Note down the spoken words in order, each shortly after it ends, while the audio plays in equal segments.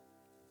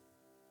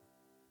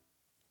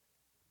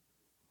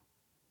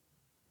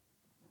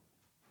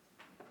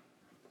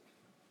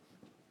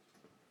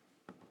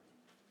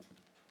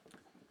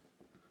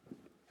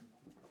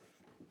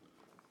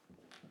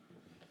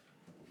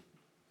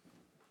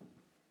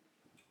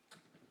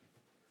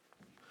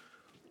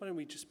Why don't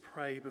we just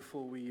pray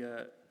before we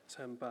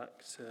turn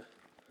back to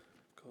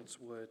God's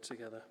word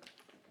together.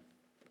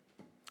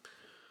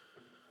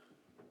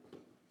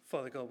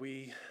 Father God,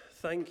 we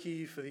thank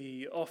you for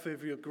the offer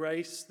of your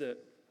grace that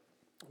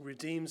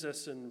redeems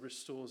us and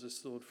restores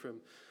us, Lord, from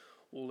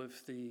all of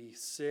the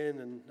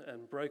sin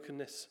and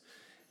brokenness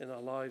in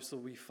our lives.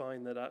 Lord, we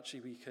find that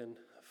actually we can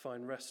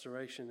find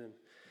restoration and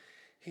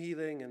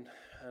healing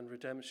and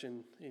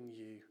redemption in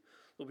you.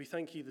 Lord, we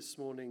thank you this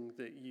morning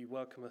that you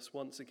welcome us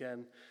once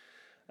again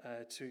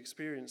to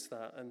experience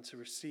that and to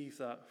receive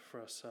that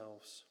for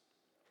ourselves.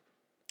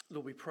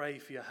 Lord, we pray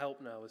for your help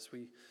now as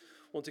we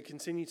want to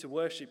continue to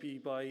worship you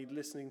by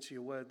listening to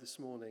your word this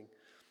morning.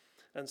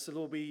 And so,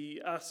 Lord,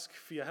 we ask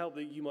for your help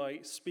that you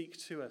might speak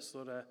to us.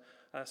 Lord,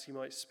 I ask you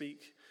might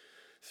speak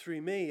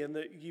through me and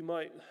that you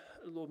might,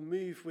 Lord,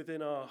 move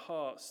within our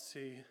hearts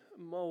to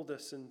mold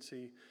us and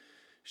to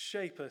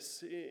shape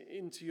us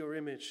into your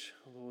image,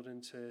 Lord,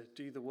 and to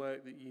do the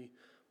work that you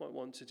might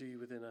want to do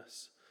within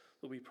us.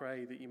 Lord, we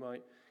pray that you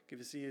might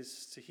give us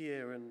ears to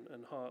hear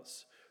and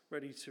hearts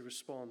ready to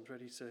respond,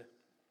 ready to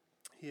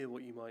hear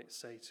what you might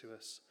say to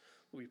us.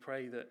 Lord, we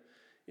pray that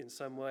in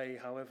some way,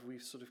 however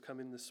we've sort of come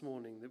in this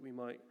morning, that we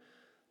might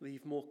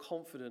leave more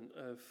confident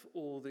of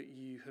all that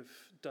you have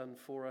done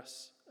for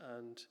us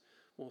and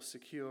more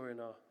secure in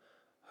our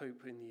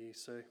hope in you.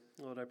 So,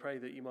 Lord, I pray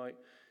that you might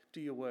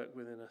do your work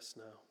within us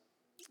now.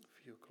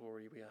 For your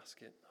glory, we ask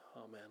it.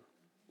 Amen.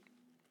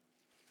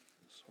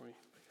 Sorry,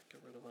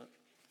 get rid of that.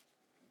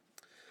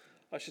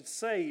 I should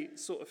say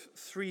sort of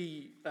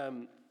three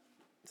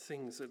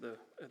things at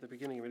the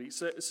beginning, really.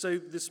 So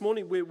this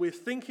morning we're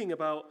thinking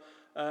about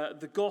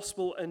the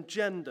gospel and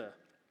gender.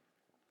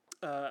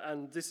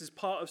 And this is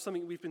part of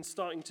something we've been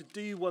starting to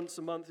do once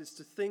a month, is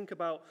to think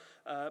about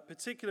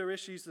particular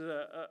issues that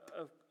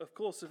are, of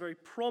course, are very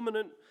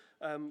prominent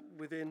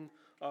within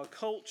our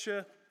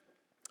culture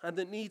and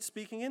that need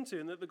speaking into,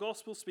 and that the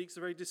gospel speaks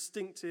a very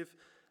distinctive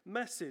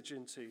message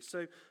into.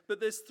 So, but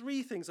there's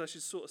three things I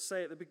should sort of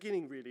say at the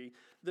beginning, really.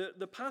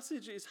 The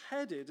passage is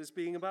headed as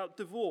being about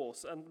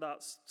divorce, and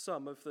that's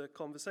some of the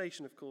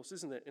conversation, of course,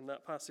 isn't it, in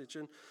that passage?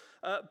 And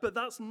but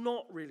that's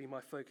not really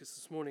my focus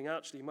this morning,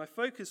 actually. My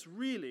focus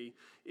really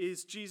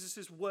is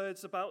Jesus'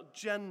 words about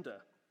gender,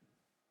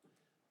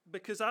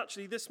 because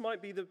actually this might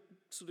be the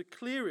sort of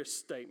clearest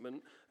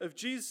statement of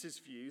Jesus'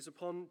 views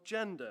upon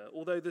gender,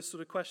 although the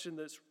sort of question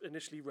that's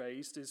initially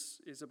raised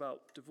is about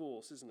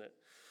divorce, isn't it?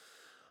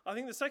 I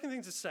think the second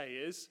thing to say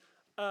is,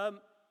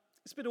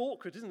 it's a bit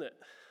awkward, isn't it?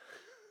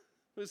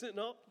 Is it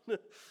not?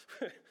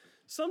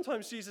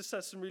 Sometimes Jesus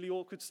says some really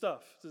awkward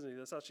stuff, doesn't he?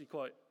 That's actually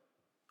quite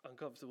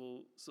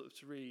uncomfortable sort of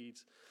to read.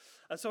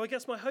 And so I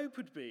guess my hope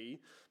would be,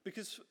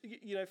 because,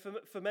 you know,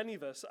 for many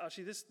of us,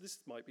 actually this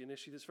might be an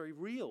issue that's very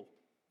real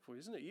for you,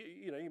 isn't it?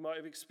 You know, you might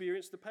have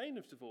experienced the pain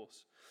of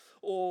divorce,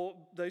 or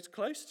those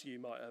close to you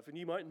might have, and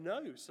you might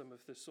know some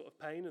of the sort of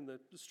pain and the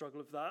struggle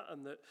of that,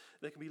 and that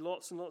there can be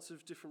lots and lots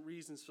of different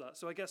reasons for that.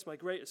 So I guess my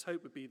greatest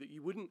hope would be that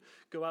you wouldn't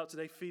go out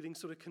today feeling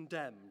sort of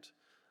condemned,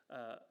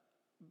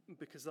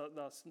 because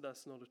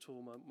that's not at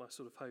all my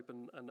sort of hope,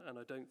 and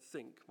I don't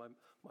think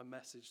my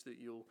message that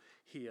you'll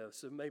hear.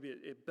 So maybe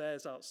it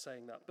bears out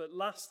saying that. But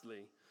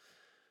lastly,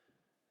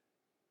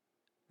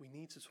 we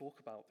need to talk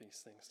about these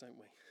things, don't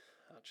we,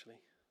 actually?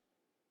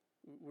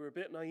 We're a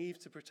bit naive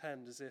to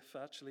pretend as if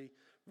actually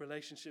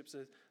relationships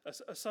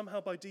are somehow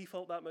by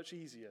default that much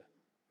easier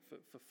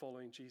for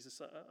following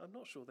Jesus. I'm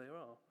not sure they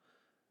are.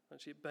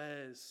 Actually, it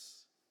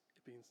bears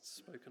it being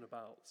spoken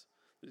about.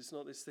 That it's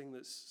not this thing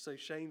that's so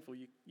shameful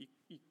you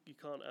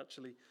can't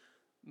actually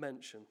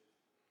mention.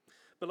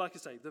 But like I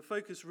say, the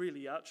focus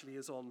really actually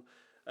is on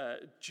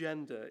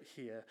gender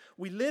here.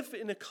 We live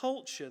in a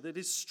culture that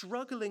is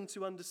struggling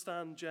to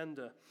understand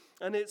gender,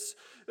 and it's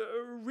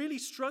really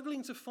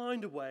struggling to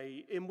find a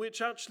way in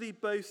which actually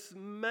both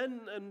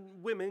men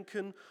and women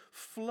can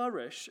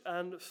flourish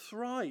and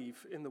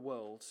thrive in the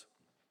world.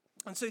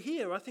 And so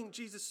here, I think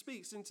Jesus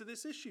speaks into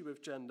this issue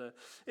of gender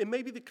in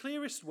maybe the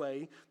clearest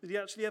way that he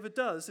actually ever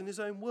does in his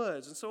own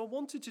words. And so I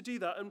wanted to do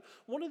that. And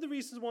one of the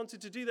reasons I wanted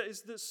to do that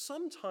is that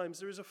sometimes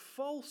there is a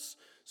false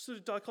sort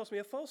of dichotomy,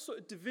 a false sort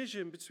of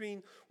division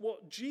between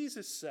what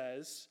Jesus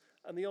says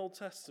and the Old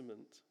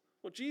Testament.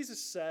 What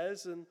Jesus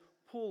says and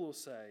Paul will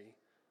say.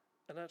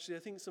 And actually, I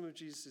think some of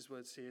Jesus'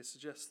 words here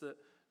suggest that,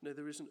 no,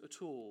 there isn't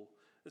at all.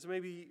 And so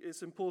maybe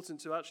it's important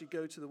to actually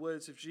go to the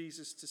words of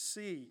Jesus to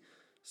see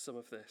some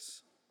of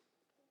this.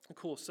 Of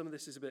course, some of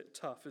this is a bit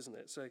tough, isn't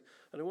it? So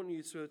I don't want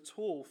you to at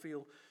all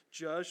feel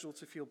judged or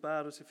to feel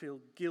bad or to feel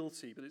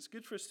guilty, but it's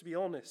good for us to be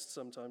honest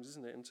sometimes,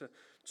 isn't it? And to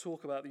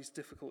talk about these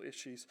difficult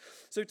issues.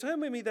 So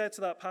turn with me there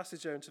to that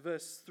passage there, into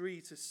verse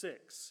 3 to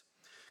 6.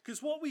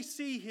 Because what we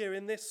see here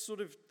in this sort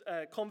of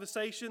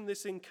conversation,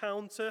 this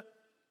encounter,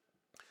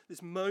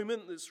 this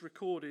moment that's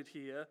recorded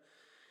here,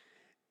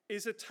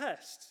 is a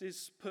test,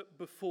 is put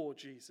before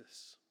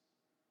Jesus.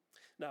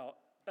 Now,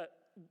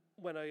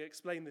 when I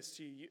explain this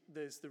to you,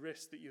 there's the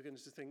risk that you're going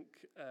to think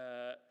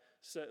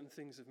certain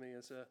things of me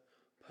as a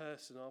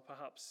person are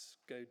perhaps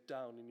go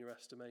down in your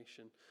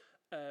estimation.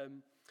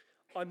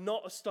 I'm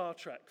not a Star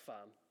Trek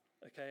fan.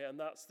 Okay, and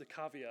that's the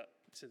caveat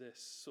to this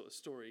sort of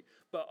story.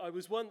 But I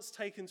was once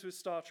taken to a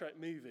Star Trek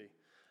movie.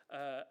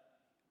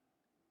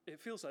 It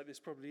feels like this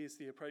probably is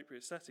the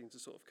appropriate setting to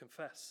sort of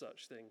confess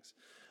such things,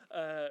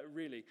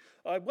 really.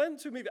 I went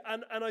to a movie,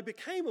 and I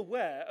became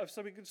aware of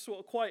something sort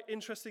of quite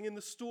interesting in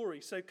the story.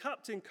 So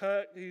Captain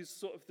Kirk, who's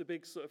sort of the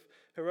big sort of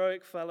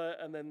heroic fella,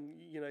 and then,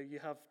 you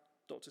have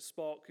Dr.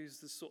 Spock, who's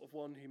the sort of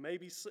one who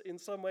maybe in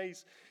some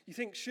ways you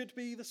think should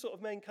be the sort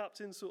of main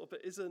captain, sort of,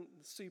 but isn't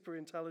the super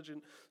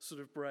intelligent sort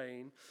of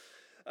brain.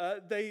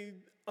 They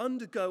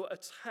undergo a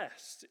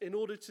test in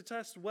order to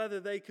test whether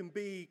they can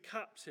be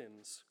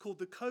captains, called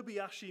the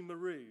Kobayashi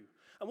Maru.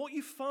 And what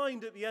you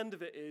find at the end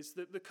of it is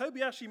that the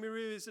Kobayashi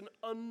Maru is an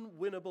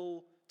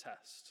unwinnable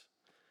test.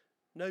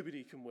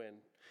 Nobody can win.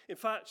 In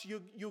fact,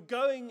 you're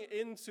going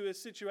into a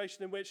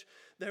situation in which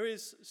there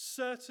is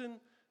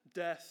certain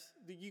death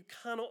that you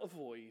cannot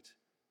avoid,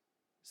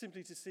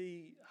 simply to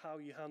see how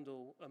you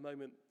handle a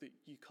moment that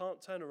you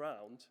can't turn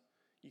around,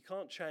 you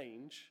can't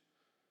change,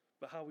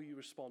 but how will you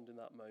respond in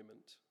that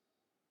moment?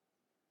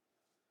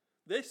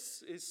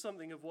 This is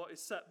something of what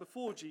is set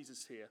before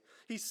Jesus here.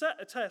 He set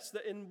a test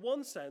that in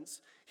one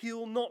sense he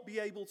will not be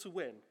able to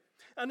win.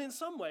 And in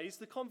some ways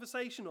the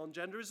conversation on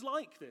gender is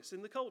like this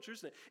in the culture,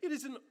 isn't it? It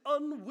is an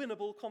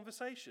unwinnable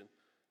conversation.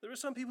 There are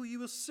some people you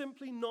will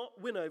simply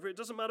not win over. It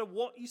doesn't matter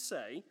what you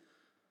say.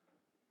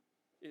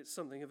 It's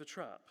something of a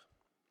trap.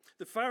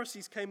 The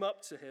Pharisees came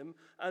up to him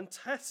and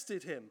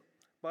tested him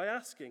by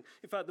asking.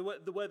 In fact,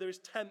 the word there is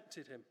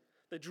tempted him.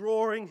 They're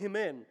drawing him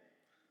in.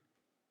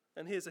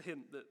 And here's a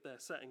hint that they're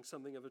setting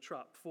something of a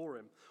trap for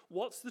him.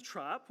 What's the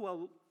trap?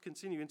 Well,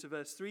 continue into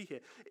verse 3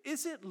 here.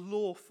 Is it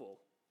lawful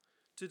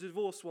to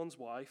divorce one's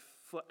wife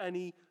for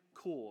any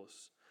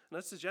cause? And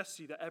that suggests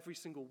to you that every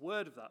single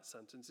word of that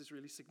sentence is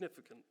really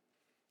significant.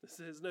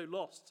 There's no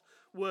lost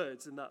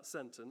words in that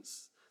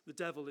sentence. The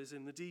devil is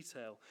in the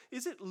detail.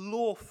 Is it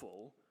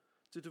lawful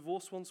to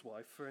divorce one's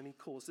wife for any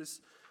cause?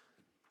 There's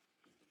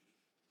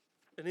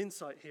an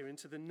insight here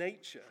into the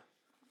nature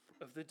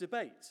of the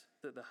debate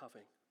that they're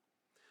having.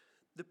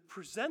 The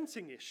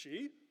presenting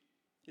issue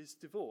is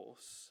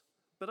divorce,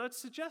 but I'd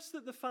suggest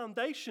that the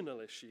foundational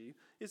issue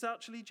is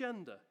actually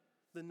gender,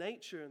 the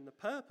nature and the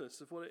purpose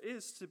of what it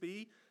is to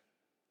be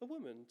a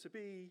woman, to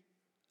be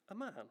a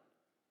man.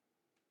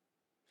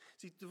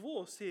 See,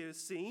 divorce here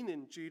is seen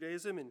in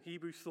Judaism, in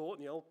Hebrew thought,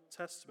 in the Old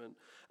Testament,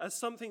 as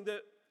something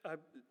that,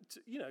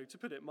 to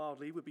put it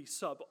mildly, would be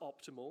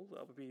suboptimal.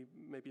 That would be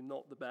maybe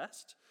not the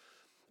best.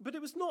 But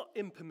it was not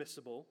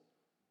impermissible,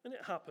 and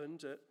it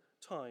happened at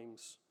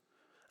times.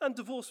 And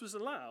divorce was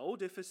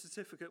allowed if a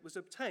certificate was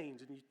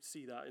obtained, and you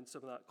see that in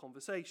some of that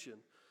conversation.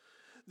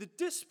 The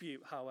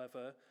dispute,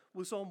 however,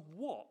 was on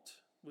what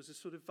was a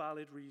sort of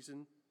valid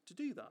reason to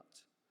do that.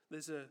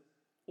 There's a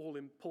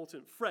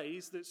all-important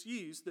phrase that's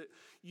used that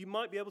you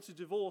might be able to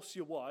divorce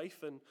your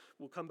wife, and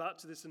we'll come back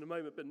to this in a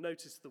moment, but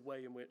notice the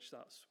way in which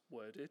that's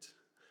worded.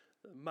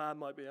 A man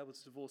might be able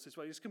to divorce his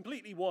wife. It's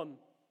completely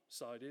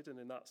one-sided, and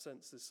in that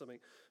sense there's something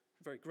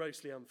very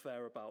grossly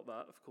unfair about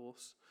that, of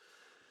course.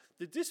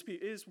 The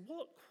dispute is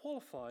what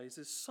qualifies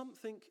as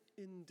something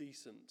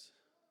indecent.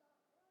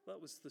 That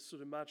was the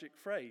sort of magic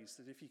phrase,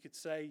 that if you could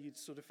say you'd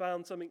sort of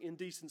found something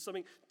indecent,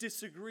 something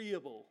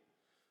disagreeable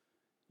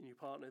in your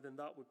partner, then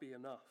that would be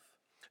enough.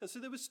 And so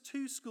there was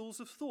two schools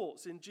of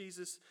thoughts in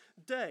Jesus'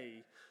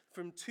 day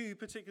from two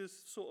particular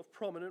sort of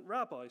prominent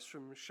rabbis,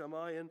 from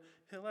Shammai and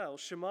Hillel.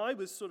 Shammai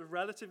was sort of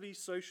relatively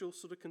social,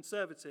 sort of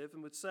conservative,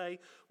 and would say,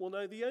 well,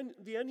 no,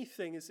 the only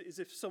thing is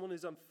if someone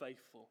is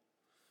unfaithful.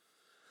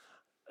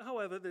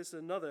 However, there's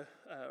another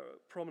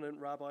prominent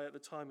rabbi at the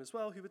time as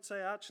well who would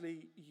say,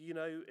 actually,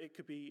 it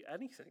could be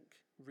anything,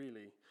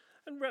 really,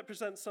 and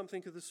represents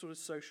something of the sort of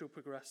social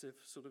progressive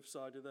sort of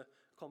side of the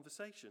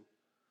conversation.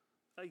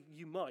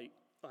 You might,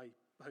 I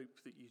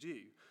hope that you do,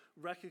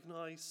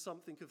 recognize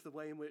something of the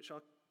way in which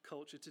our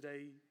culture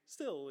today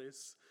still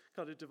is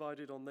kind of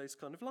divided on those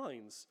kind of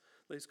lines,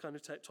 those kind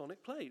of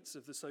tectonic plates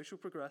of the social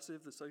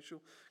progressive, the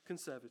social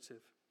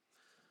conservative.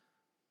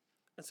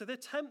 And so they're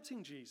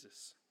tempting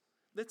Jesus.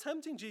 They're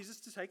tempting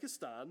Jesus to take a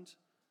stand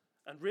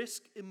and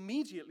risk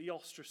immediately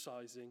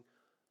ostracizing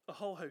a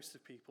whole host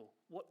of people,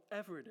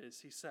 whatever it is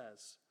he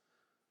says.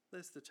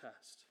 There's the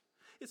test.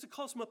 It's a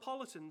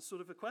cosmopolitan sort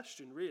of a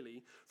question,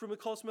 really, from a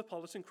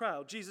cosmopolitan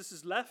crowd. Jesus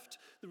has left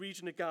the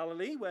region of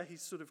Galilee, where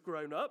he's sort of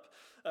grown up,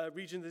 a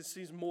region that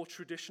seems more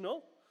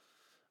traditional,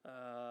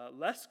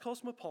 less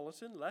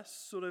cosmopolitan, less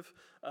sort of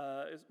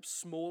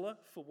smaller,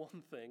 for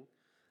one thing.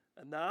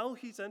 And now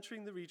he's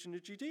entering the region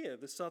of Judea,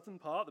 the southern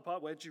part, the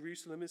part where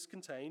Jerusalem is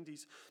contained.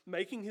 He's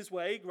making his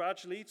way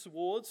gradually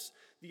towards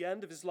the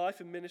end of his life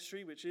and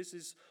ministry, which is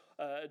his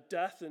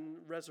death and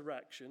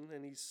resurrection.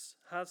 And he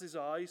has his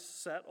eyes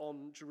set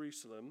on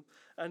Jerusalem.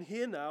 And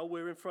here now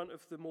we're in front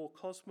of the more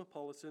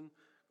cosmopolitan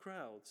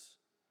crowds.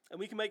 And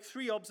we can make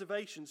three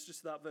observations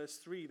just to that verse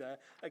 3 there,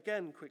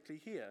 again quickly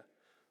here.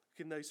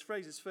 In those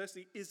phrases,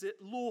 firstly, is it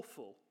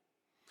lawful?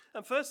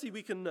 And firstly,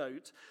 we can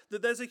note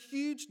that there's a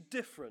huge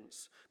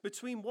difference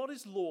between what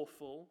is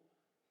lawful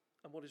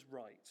and what is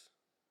right,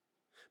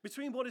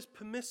 between what is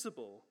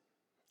permissible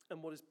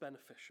and what is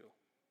beneficial.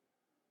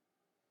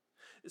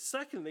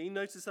 Secondly,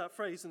 notice that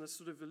phrase, and I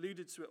sort of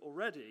alluded to it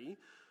already.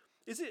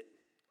 Is it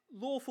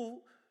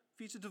lawful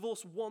for you to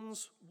divorce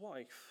one's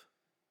wife?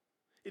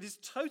 It is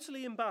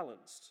totally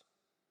imbalanced.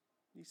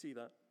 You see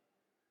that?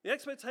 The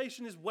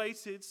expectation is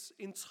weighted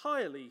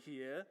entirely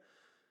here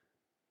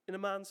in a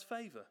man's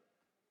favour.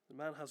 The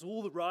man has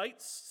all the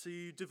rights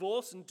to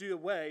divorce and do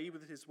away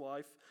with his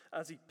wife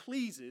as he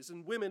pleases,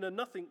 and women are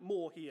nothing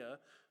more here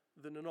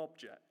than an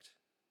object.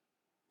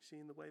 You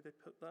see in the way they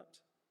put that?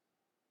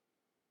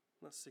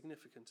 That's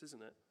significant,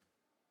 isn't it?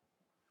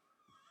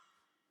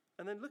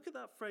 And then look at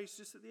that phrase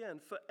just at the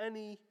end, for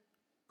any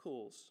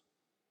cause.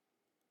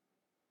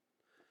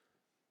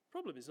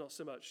 Problem is not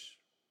so much,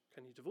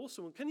 can you divorce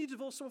someone? Can you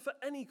divorce someone for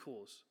any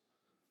cause?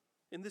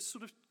 In this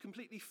sort of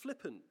completely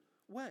flippant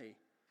way.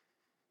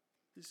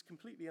 This is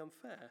completely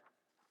unfair.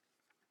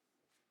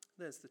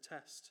 There's the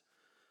test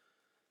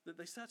that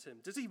they set him.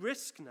 Does he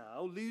risk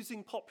now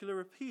losing popular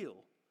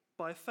appeal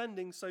by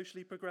offending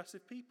socially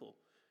progressive people?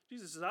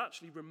 Jesus is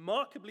actually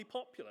remarkably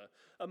popular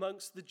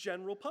amongst the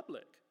general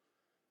public.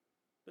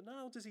 But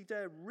now does he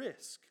dare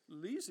risk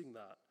losing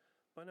that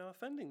by now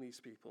offending these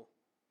people?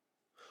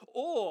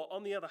 Or,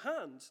 on the other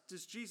hand,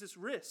 does Jesus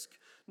risk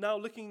now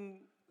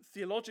looking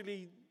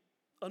theologically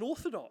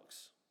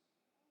unorthodox?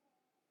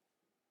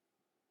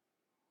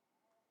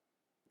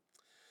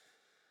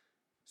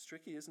 It's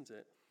tricky, isn't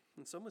it?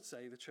 And some would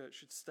say the church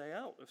should stay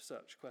out of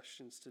such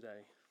questions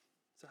today.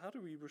 So how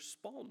do we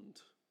respond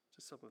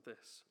to some of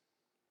this?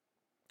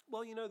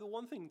 Well, the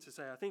one thing to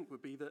say, I think,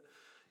 would be that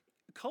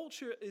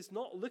culture is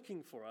not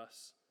looking for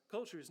us.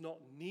 Culture is not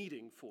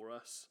needing for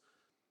us.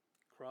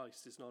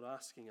 Christ is not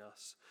asking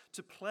us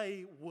to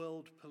play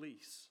world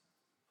police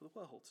for the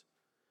world.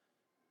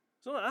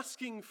 It's not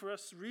asking for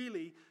us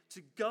really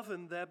to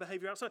govern their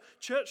behaviour outside.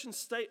 Church and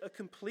state are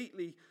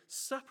completely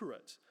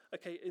separate.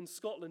 Okay, in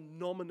Scotland,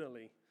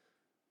 nominally,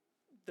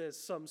 there's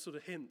some sort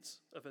of hint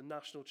of a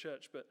national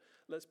church, but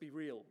let's be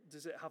real.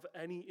 Does it have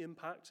any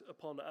impact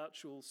upon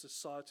actual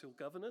societal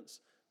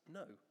governance?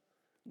 No.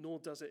 Nor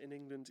does it in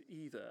England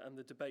either. And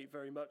the debate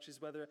very much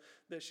is whether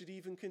there should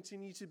even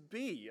continue to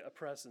be a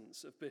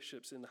presence of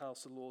bishops in the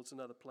House of Lords and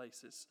other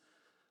places.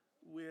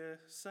 We're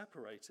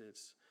separated.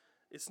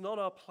 It's not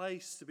our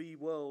place to be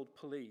world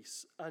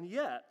police. And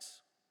yet,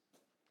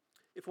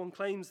 if one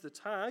claims the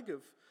tag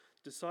of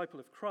disciple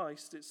of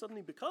Christ, it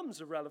suddenly becomes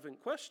a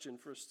relevant question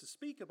for us to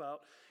speak about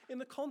in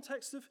the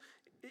context of,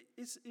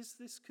 is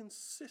this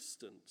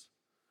consistent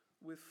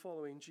with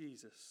following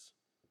Jesus?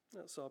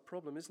 That's our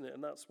problem, isn't it?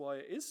 And that's why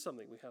it is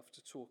something we have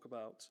to talk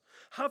about.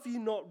 Have you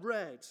not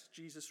read?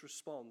 Jesus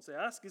responds. They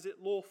ask, is it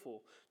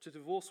lawful to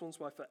divorce one's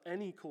wife for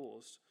any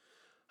cause?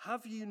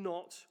 Have you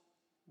not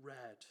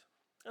read?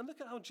 And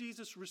look at how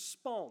Jesus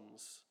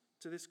responds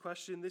to this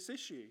question, this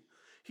issue.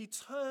 He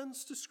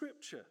turns to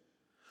Scripture,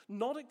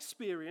 not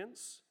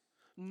experience,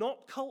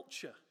 not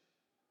culture.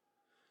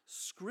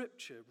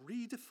 Scripture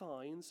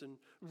redefines and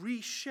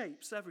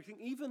reshapes everything,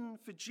 even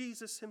for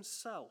Jesus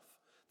himself.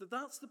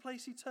 That's the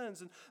place he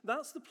turns, and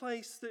that's the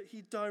place that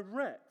he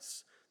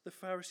directs the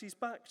Pharisees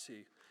back to.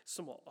 It's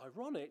somewhat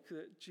ironic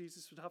that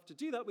Jesus would have to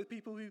do that with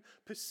people who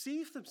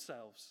perceive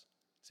themselves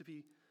to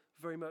be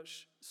very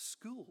much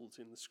schooled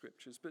in the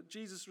Scriptures. But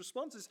Jesus'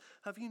 response is,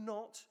 have you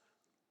not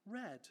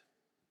read?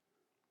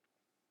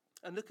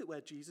 And look at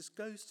where Jesus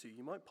goes to.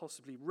 You might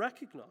possibly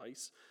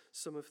recognize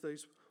some of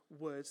those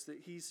words that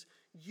he's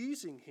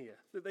using here,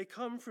 that they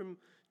come from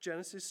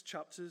Genesis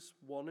chapters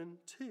 1 and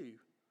 2.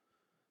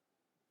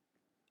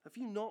 Have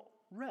you not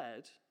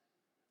read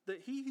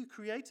that he who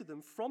created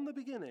them from the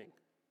beginning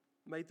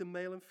made them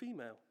male and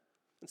female,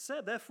 and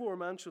said, therefore a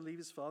man shall leave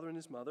his father and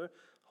his mother,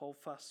 hold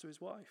fast to his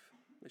wife.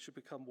 They should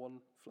become one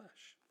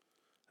flesh.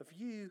 Have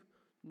you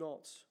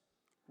not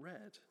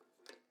read?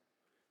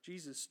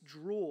 Jesus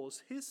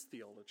draws his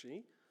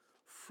theology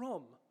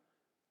from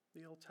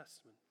the Old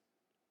Testament.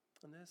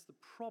 And there's the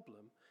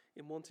problem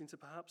in wanting to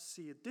perhaps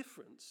see a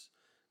difference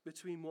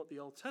between what the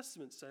Old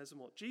Testament says and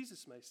what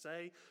Jesus may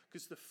say,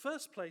 because the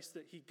first place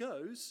that he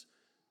goes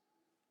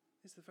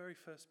is the very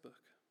first book.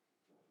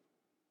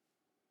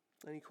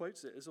 And he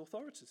quotes it as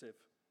authoritative.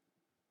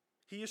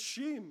 He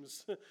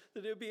assumes that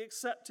it would be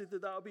accepted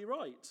that would be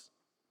right.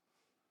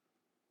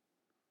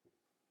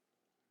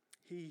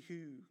 He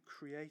who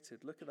created,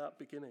 look at that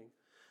beginning.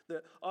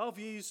 That our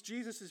views,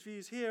 Jesus'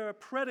 views here, are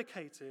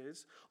predicated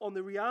on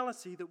the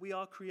reality that we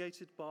are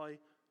created by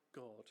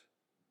God.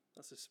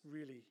 That's a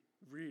really,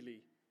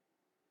 really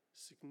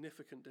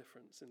significant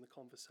difference in the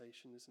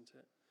conversation, isn't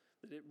it?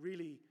 That it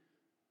really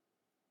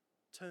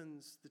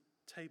turns the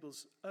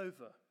tables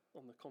over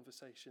on the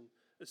conversation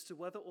as to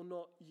whether or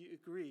not you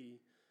agree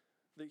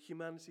that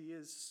humanity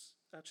is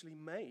actually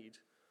made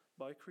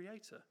by a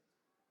creator.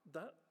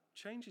 That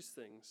changes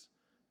things.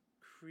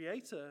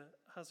 Creator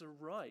has a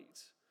right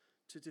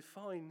to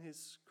define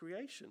his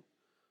creation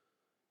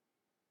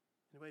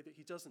in a way that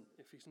he doesn't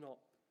if he's not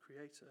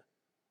creator.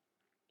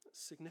 That's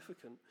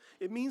significant.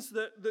 It means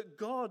that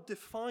God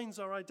defines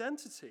our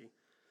identity,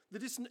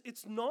 that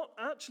it's not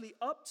actually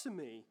up to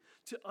me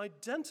to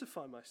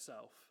identify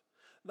myself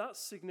That's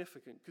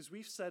significant because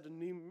we've said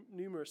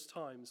numerous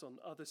times on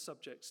other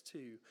subjects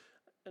too,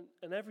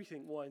 and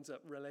everything winds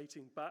up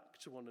relating back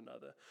to one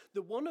another,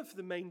 that one of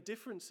the main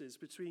differences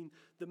between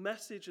the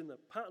message and the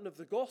pattern of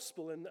the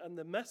gospel and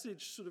the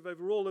message sort of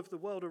overall of the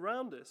world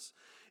around us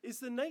is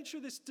the nature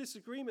of this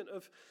disagreement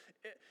of,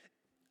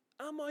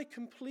 am I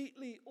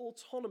completely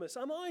autonomous?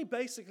 Am I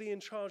basically in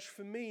charge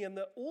for me, and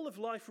that all of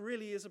life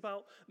really is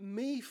about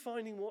me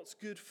finding what's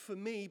good for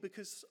me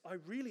because I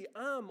really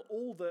am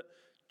all that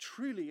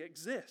truly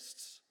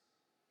exists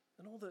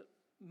and all that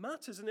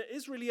matters, and it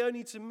is really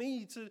only to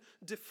me to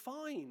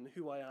define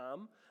who I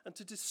am and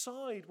to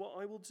decide what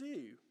I will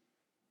do.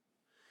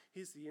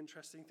 Here's the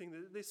interesting thing,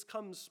 that this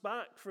comes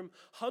back from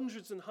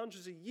hundreds and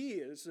hundreds of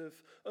years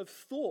of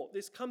thought.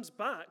 This comes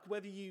back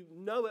whether you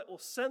know it or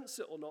sense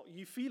it or not,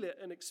 you feel it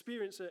and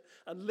experience it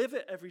and live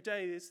it every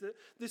day, is that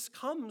this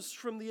comes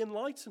from the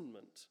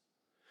Enlightenment.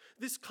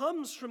 This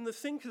comes from the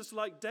thinkers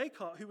like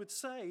Descartes, who would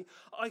say,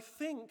 I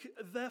think,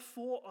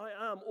 therefore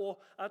I am, or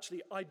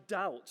actually, I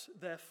doubt,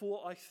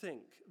 therefore I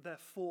think,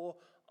 therefore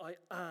I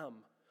am.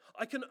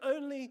 I can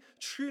only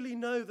truly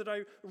know that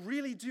I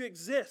really do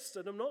exist,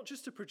 and I'm not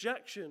just a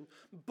projection,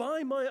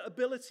 by my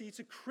ability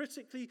to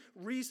critically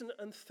reason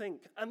and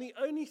think. And the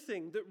only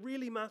thing that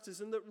really matters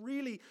and that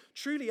really,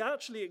 truly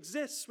actually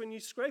exists when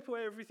you scrape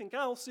away everything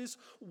else is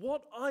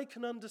what I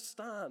can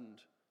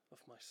understand of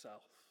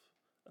myself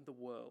and the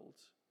world.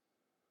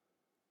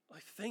 I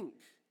think,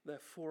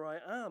 therefore I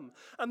am.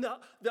 And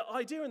the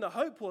idea and the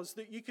hope was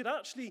that you could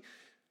actually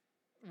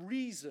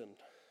reason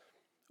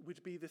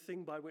would be the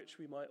thing by which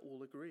we might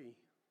all agree.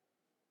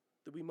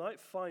 That we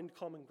might find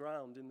common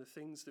ground in the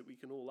things that we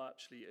can all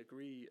actually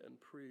agree and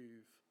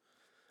prove.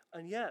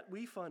 And yet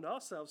we find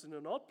ourselves in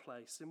an odd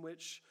place in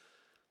which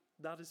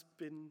that has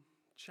been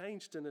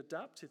changed and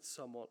adapted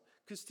somewhat.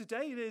 Because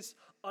today it is,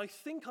 I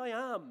think I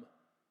am,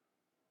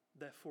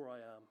 therefore I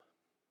am.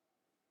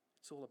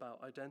 It's all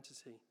about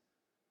identity.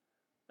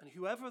 And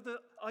whoever that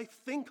I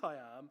think I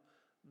am,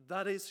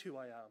 that is who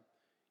I am.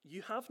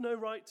 You have no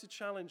right to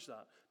challenge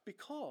that,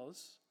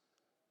 because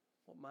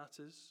what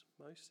matters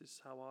most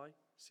is how I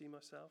see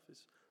myself,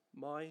 is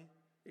my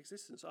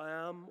existence. I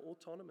am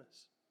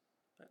autonomous.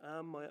 I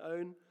am my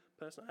own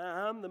person.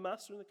 I am the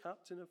master and the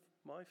captain of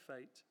my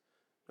fate.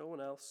 No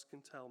one else can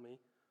tell me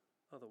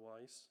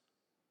otherwise.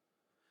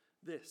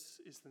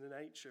 This is the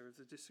nature of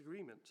the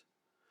disagreement.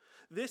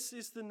 This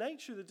is the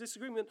nature of the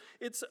disagreement.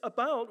 It's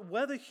about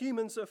whether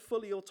humans are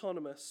fully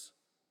autonomous,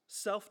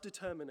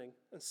 self-determining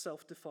and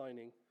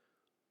self-defining,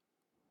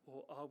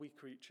 or are we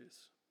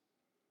creatures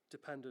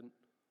dependent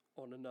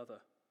on another?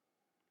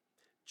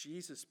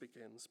 Jesus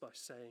begins by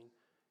saying,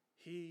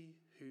 he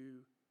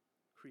who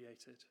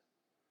created.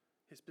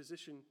 His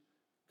position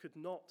could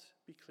not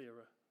be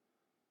clearer.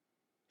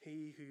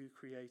 He who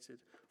created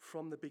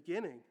from the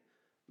beginning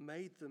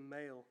made them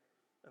male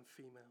and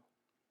female.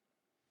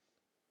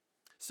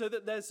 So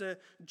that there's a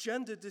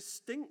gender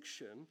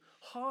distinction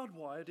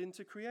hardwired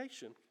into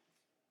creation.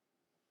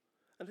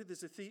 And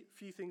there's a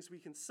few things we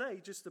can say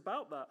just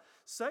about that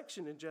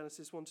section in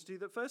Genesis 1-2.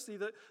 That firstly,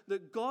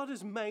 that God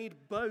has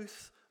made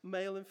both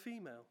male and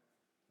female.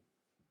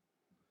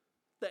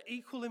 They're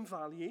equal in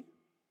value.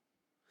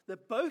 They're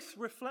both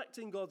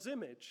reflecting God's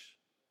image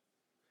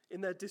in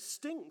their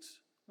distinct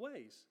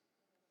ways.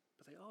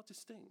 But they are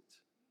distinct.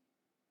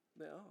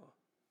 They are.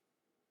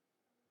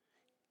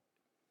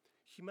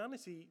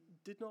 Humanity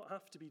did not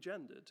have to be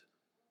gendered,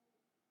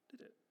 did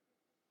it?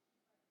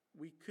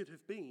 We could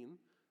have been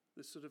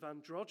the sort of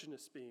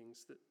androgynous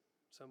beings that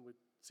some would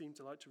seem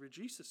to like to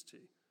reduce us to.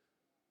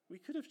 We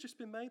could have just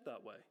been made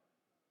that way.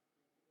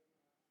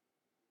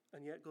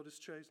 And yet God has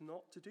chosen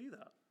not to do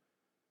that,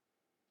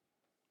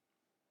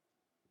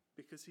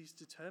 because he's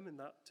determined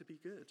that to be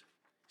good.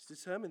 He's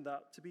determined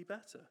that to be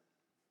better.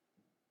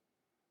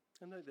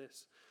 And note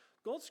this,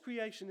 God's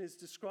creation is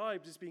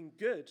described as being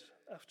good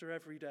after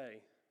every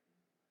day.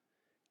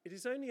 It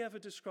is only ever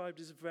described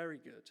as very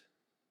good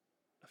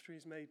after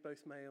he's made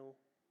both male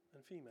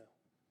and female.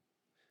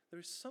 There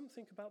is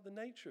something about the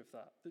nature of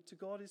that to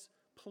God is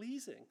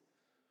pleasing,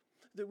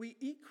 that we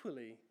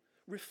equally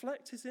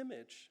reflect his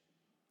image,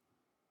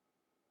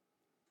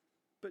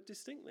 but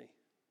distinctly.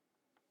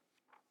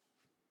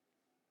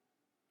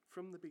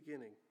 From the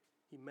beginning,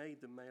 he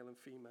made them male and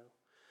female.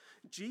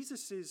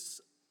 Jesus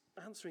is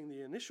answering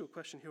the initial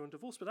question here on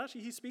divorce, but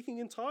actually he's speaking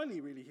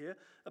entirely really here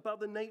about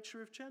the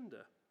nature of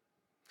gender.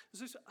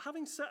 So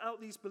having set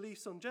out these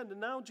beliefs on gender,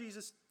 now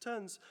Jesus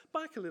turns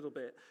back a little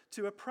bit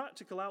to a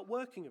practical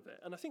outworking of it.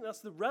 And I think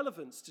that's the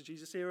relevance to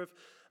Jesus here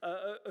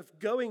of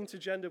going to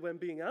gender when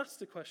being asked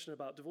a question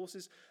about divorce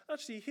is,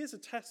 actually, here's a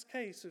test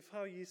case of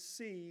how you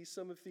see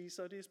some of these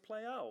ideas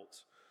play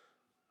out,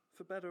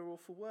 for better or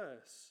for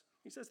worse.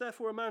 He says,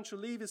 therefore, a man shall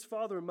leave his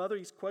father and mother,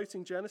 he's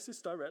quoting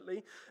Genesis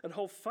directly, and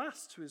hold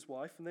fast to his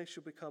wife, and they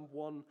shall become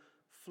one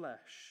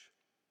flesh.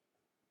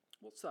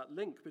 What's that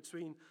link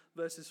between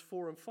verses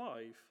 4 and 5?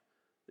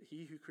 That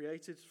he who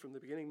created from the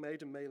beginning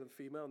made them male and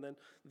female, and then,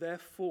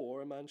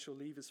 therefore, a man shall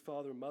leave his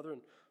father and mother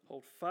and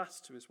hold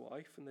fast to his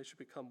wife, and they shall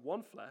become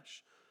one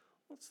flesh.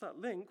 What's that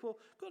link? Well,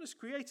 God has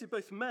created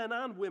both men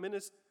and women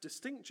as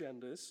distinct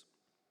genders,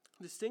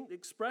 distinct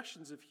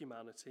expressions of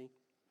humanity,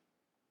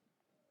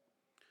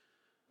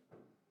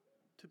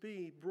 to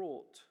be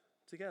brought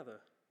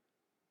together.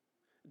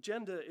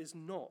 Gender is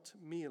not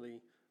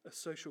merely a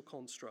social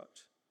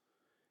construct.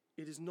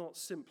 It is not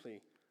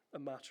simply a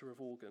matter of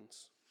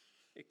organs.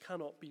 It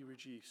cannot be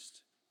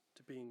reduced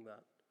to being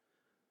that.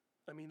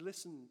 I mean,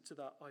 listen to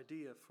that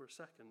idea for a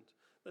second.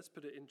 Let's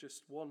put it in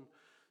just one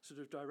sort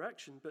of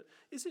direction. But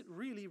is it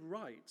really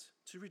right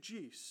to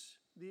reduce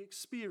the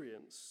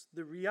experience,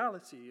 the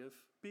reality of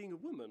being a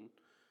woman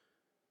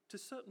to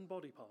certain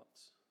body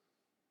parts?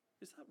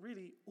 Is that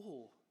really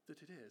all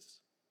that it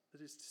is,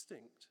 that is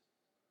distinct?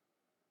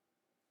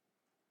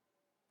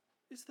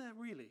 Is there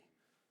really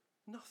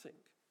nothing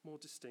more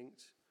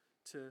distinct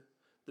to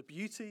the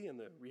beauty and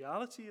the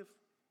reality of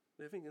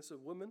living as a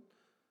woman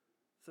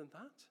than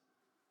that?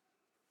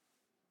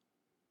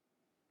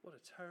 What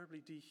a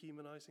terribly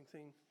dehumanizing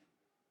thing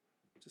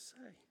to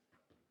say.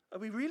 Are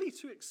we really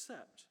to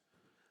accept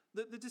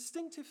that the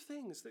distinctive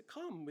things that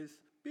come with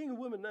being a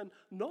woman and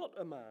not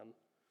a man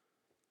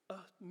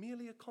are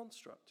merely a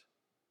construct?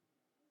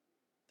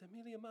 They're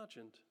merely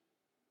imagined.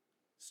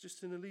 It's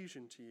just an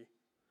illusion to you.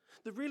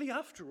 That really,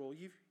 after all,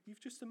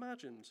 you've just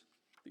imagined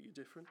that you're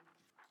different.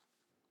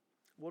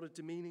 What a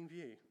demeaning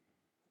view.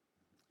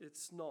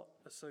 It's not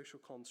a social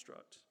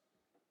construct.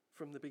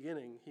 From the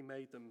beginning, he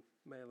made them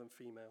male and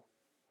female.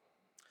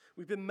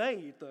 We've been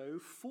made, though,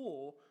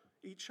 for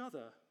each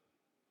other,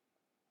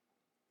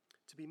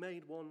 to be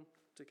made one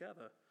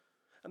together.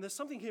 And there's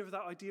something here of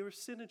that idea of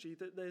synergy,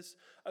 that there's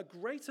a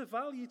greater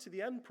value to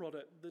the end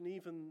product than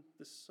even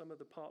the sum of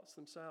the parts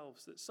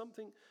themselves, that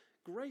something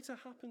greater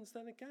happens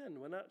then again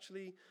when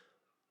actually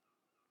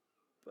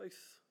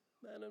both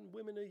men and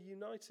women are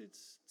united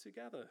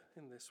together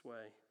in this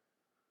way.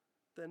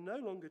 They're no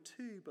longer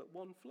two but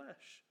one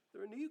flesh.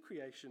 They're a new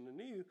creation, a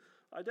new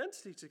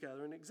identity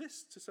together, and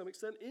exist to some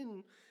extent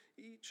in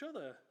each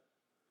other.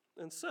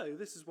 And so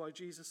this is why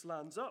Jesus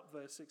lands up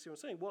verse 61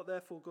 saying, "What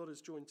therefore God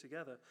has joined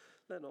together,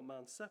 let not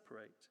man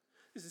separate."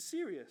 This is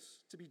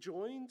serious, to be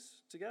joined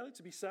together,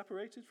 to be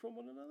separated from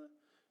one another.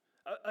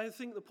 I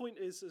think the point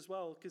is as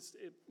well, because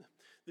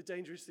the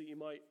danger is that you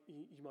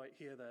might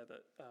hear there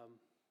that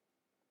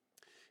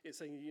it's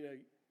saying,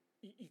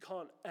 you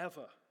can't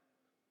ever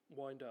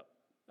wind up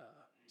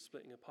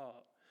splitting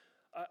apart.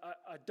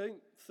 I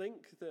don't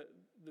think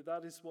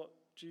that is what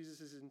Jesus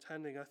is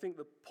intending. I think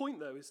the point,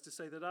 though, is to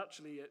say that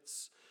actually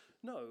it's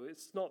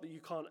not that you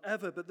can't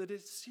ever, but that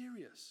it's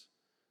serious.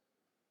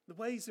 The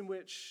ways in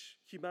which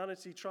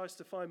humanity tries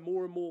to find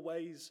more and more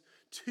ways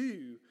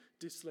to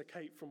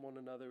dislocate from one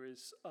another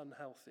is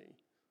unhealthy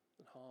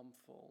and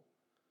harmful.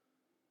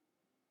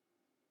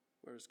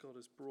 Whereas God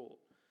has brought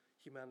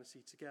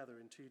humanity together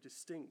in two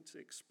distinct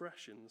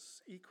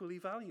expressions, equally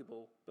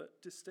valuable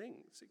but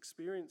distinct,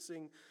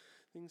 experiencing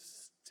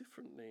things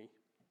differently.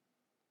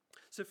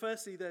 So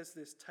firstly, there's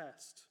this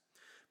test.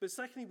 But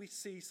secondly, we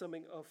see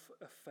something of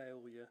a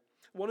failure.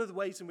 One of the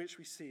ways in which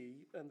we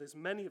see, and there's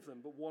many of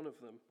them, but one of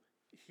them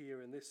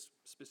here in this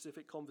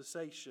specific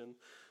conversation,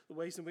 the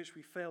ways in which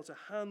we fail to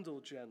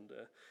handle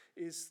gender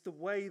is the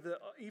way that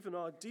even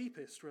our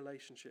deepest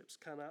relationships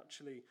can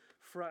actually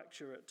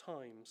fracture at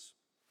times.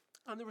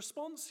 And the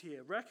response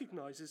here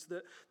recognizes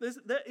that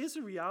there is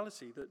a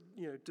reality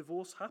that,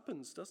 divorce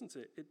happens, doesn't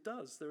it? It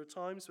does. There are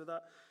times where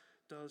that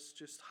does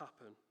just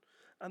happen.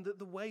 And that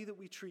the way that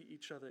we treat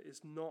each other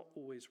is not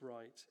always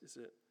right, is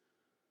it?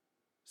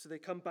 So they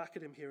come back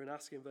at him here and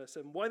ask in verse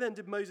 7, "Why then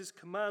did Moses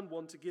command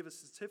one to give a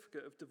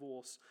certificate of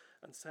divorce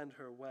and send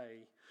her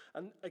away?"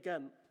 And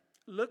again,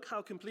 look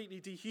how completely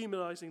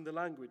dehumanizing the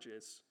language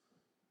is,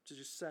 to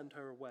just send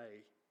her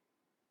away.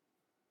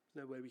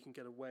 There's no way we can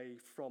get away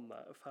from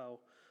that, of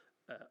how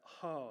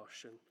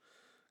harsh and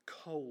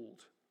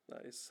cold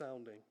that is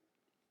sounding.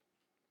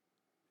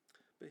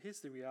 But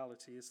here's the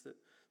reality, is that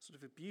sort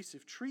of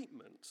abusive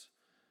treatment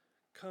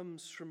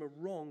comes from a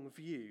wrong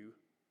view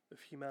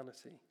of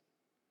humanity.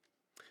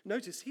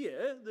 Notice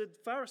here, the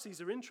Pharisees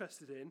are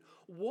interested in,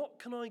 what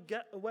can I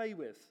get away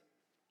with?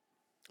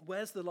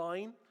 Where's the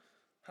line?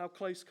 How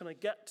close can I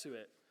get to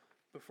it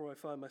before I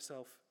find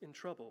myself in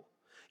trouble?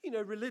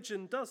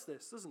 Religion does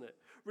this, doesn't it?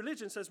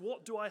 Religion says,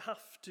 what do I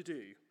have to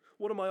do?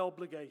 What are my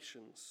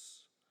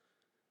obligations?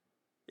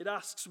 It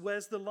asks,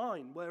 where's the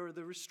line? Where are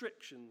the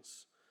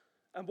restrictions?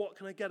 And what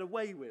can I get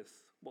away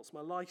with? What's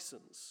my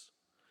license?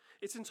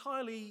 It's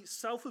entirely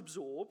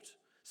self-absorbed,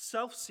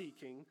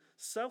 self-seeking,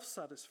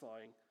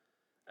 self-satisfying,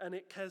 and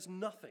it cares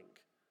nothing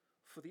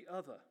for the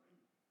other.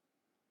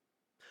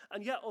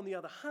 And yet, on the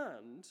other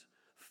hand,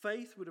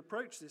 faith would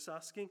approach this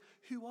asking,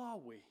 who are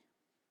we?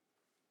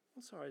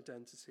 What's our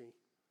identity?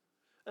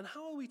 And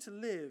how are we to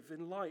live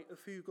in light of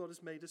who God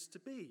has made us to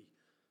be?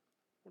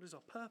 What is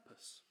our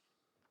purpose?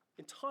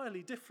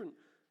 Entirely different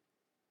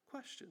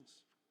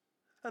questions.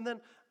 And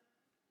then,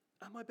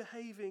 am I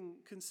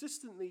behaving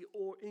consistently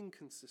or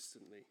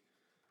inconsistently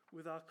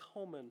with our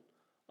common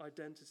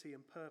identity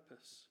and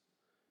purpose?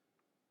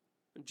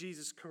 And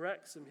Jesus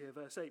corrects them here,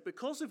 verse 8.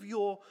 Because of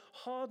your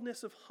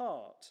hardness of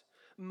heart,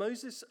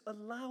 Moses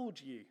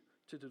allowed you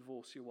to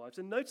divorce your wives.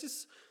 And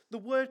notice the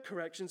word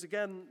corrections.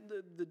 Again,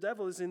 the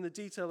devil is in the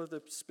detail of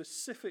the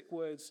specific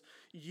words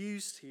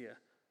used here.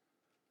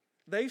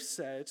 They've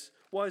said,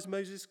 why is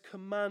Moses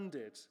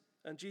commanded?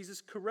 And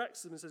Jesus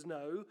corrects them and says,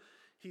 no,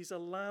 he's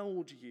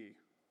allowed you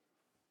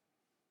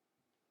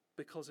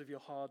because of your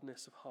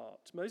hardness of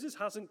heart. Moses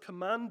hasn't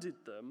commanded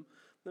them.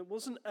 That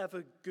wasn't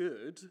ever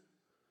good.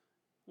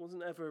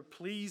 Wasn't ever a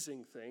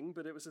pleasing thing,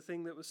 but it was a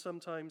thing that was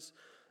sometimes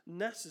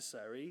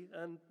necessary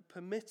and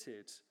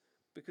permitted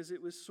because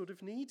it was sort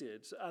of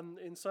needed. And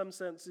in some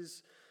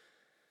senses,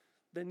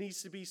 there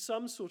needs to be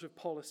some sort of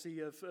policy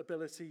of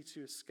ability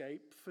to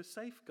escape for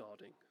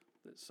safeguarding.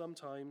 That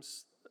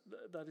sometimes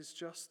that is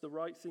just the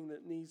right thing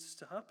that needs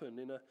to happen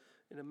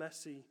in a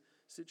messy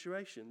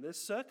situation. There's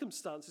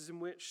circumstances in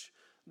which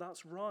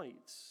that's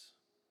right.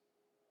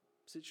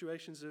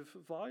 Situations of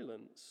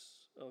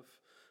violence, of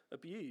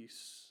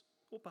abuse,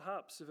 or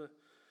perhaps of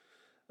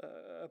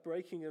a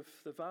breaking of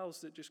the vows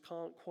that just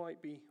can't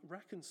quite be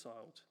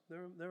reconciled.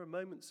 There are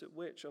moments at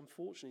which,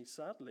 unfortunately,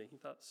 sadly,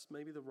 that's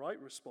maybe the right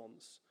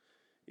response,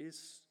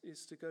 is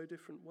to go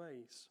different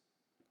ways.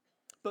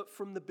 But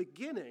from the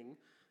beginning,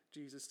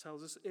 Jesus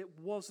tells us it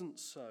wasn't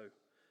so.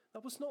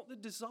 That was not the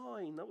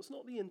design, that was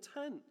not the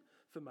intent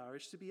for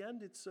marriage to be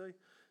ended so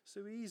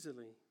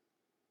easily.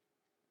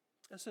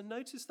 And so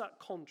notice that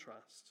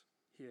contrast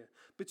here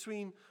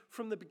between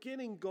from the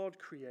beginning God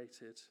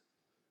created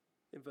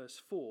in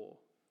verse 4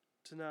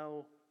 to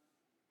now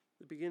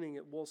the beginning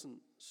it wasn't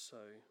so.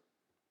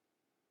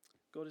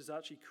 God has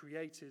actually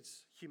created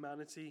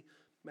humanity,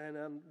 men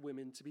and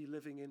women, to be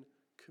living in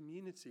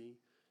community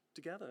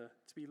together,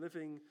 to be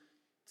living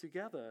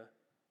together.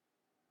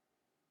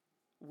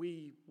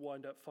 We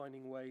wind up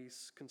finding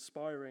ways,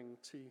 conspiring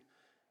to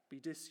be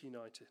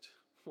disunited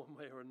one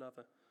way or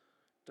another,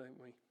 don't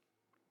we?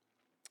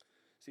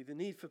 See, the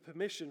need for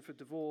permission for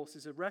divorce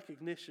is a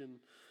recognition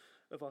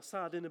of our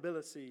sad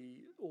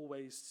inability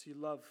always to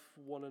love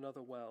one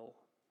another well.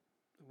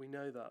 And we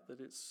know that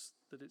it's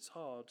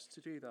hard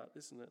to do that,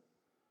 isn't it?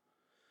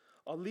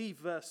 I'll leave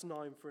verse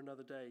 9 for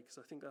another day because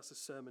I think that's a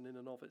sermon in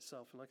and of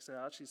itself. And like I say,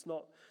 actually it's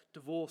not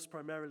divorce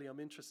primarily I'm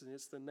interested in,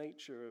 it's the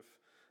nature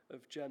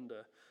of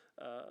gender.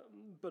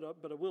 But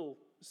I will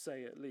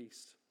say at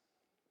least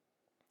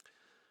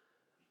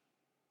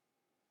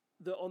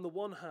that on the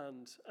one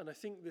hand, and I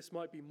think this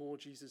might be more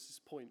Jesus'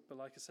 point, but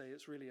like I say,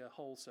 it's really a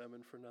whole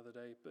sermon for another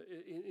day. But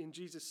in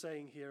Jesus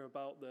saying here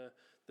about the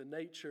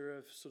nature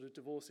of sort of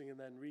divorcing and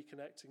then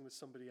reconnecting with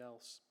somebody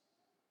else,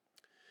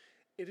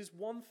 it is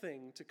one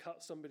thing to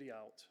cut somebody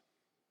out.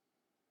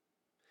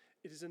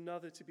 It is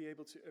another to be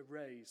able to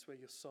erase where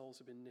your souls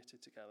have been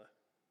knitted together.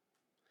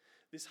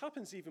 This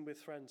happens even with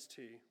friends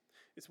too.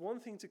 It's one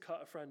thing to cut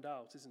a friend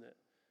out, isn't it?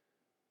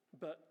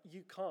 But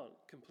you can't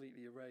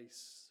completely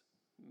erase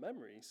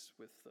memories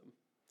with them.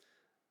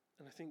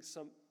 And I think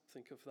something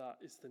of that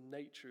is the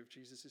nature of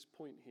Jesus'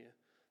 point here.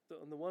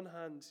 That on the one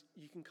hand,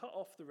 you can cut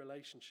off the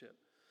relationship,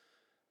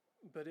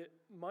 but it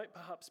might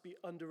perhaps be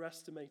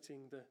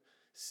underestimating the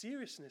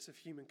seriousness of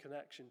human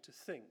connection to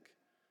think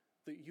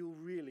that you'll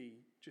really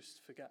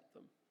just forget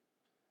them.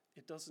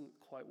 It doesn't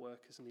quite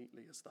work as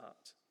neatly as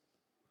that.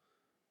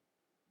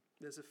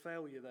 There's a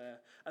failure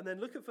there. And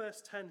then look at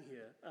verse 10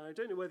 here. And I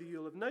don't know whether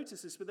you'll have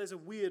noticed this, but there's a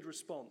weird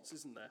response,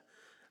 isn't there?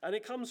 And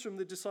it comes from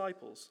the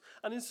disciples.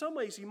 And in some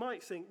ways you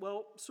might think,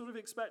 well, sort of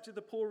expected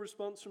the poor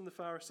response from the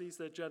Pharisees.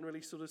 They're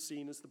generally sort of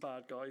seen as the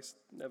bad guys.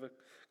 Never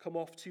come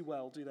off too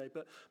well, do they?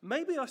 But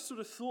maybe I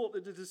sort of thought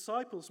that the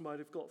disciples might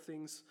have got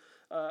things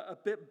a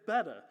bit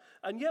better.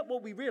 And yet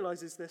what we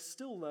realize is they're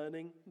still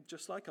learning,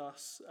 just like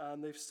us,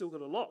 and they've still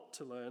got a lot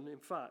to learn. In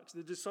fact,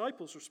 the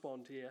disciples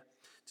respond here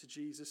to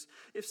Jesus.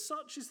 If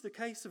such is the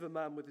case of a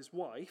man with his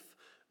wife,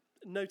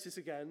 notice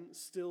again,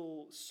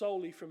 still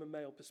solely from a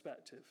male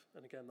perspective.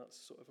 And again,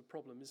 that's sort of a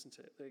problem, isn't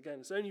it? Again,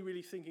 it's only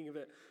really thinking of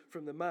it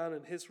from the man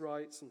and his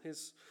rights and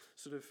his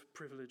sort of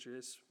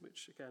privileges,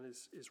 which again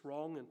is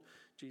wrong, and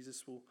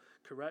Jesus will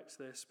correct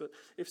this. But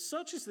if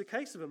such is the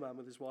case of a man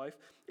with his wife,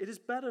 it is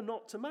better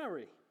not to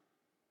marry.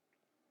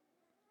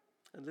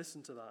 And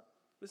listen to that.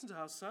 Listen to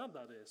how sad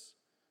that is.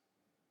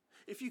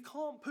 If you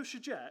can't push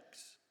eject,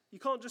 you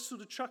can't just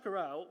sort of chuck her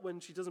out when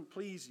she doesn't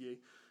please you,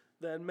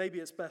 then maybe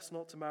it's best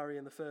not to marry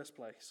in the first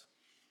place.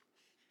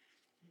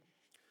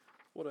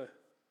 What a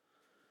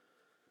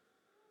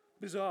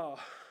bizarre,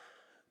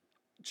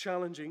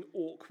 challenging,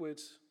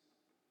 awkward,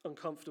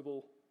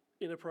 uncomfortable,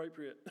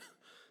 inappropriate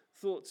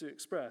thought to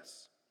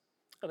express.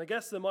 And I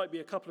guess there might be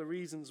a couple of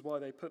reasons why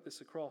they put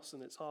this across,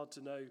 and it's hard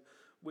to know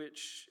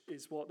which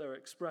is what they're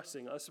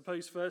expressing. I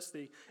suppose,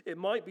 firstly, it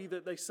might be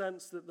that they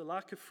sense that the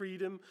lack of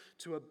freedom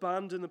to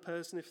abandon a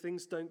person if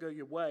things don't go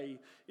your way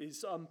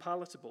is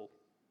unpalatable.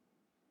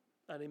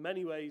 And in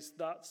many ways,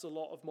 that's a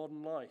lot of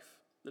modern life.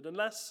 That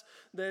unless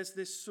there's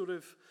this sort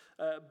of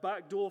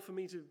back door for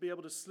me to be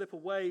able to slip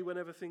away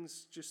whenever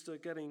things just are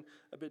getting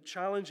a bit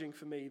challenging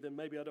for me, then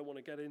maybe I don't want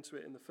to get into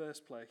it in the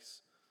first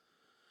place.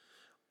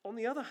 On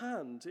the other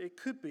hand, it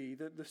could be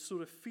that the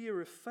sort of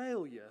fear of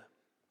failure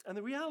and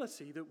the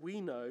reality that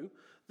we know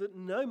that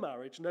no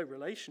marriage, no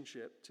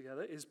relationship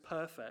together is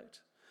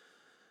perfect,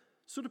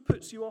 sort of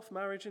puts you off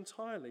marriage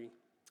entirely.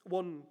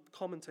 One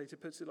commentator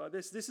puts it like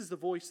this: this is the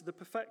voice of the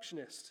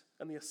perfectionist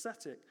and the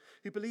ascetic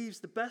who believes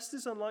the best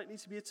is unlikely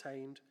to be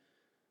attained,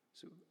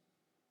 so it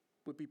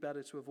would be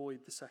better to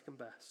avoid the second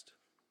best.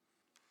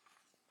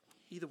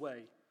 Either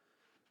way,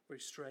 very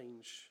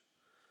strange,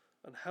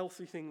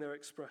 unhealthy thing they're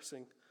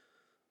expressing.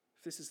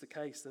 If this is the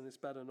case, then it's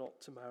better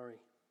not to marry.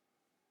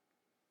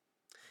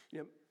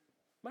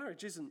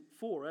 Marriage isn't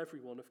for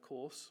everyone, of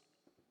course,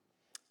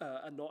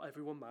 and not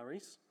everyone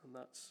marries, and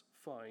that's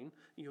fine.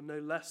 You're no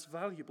less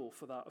valuable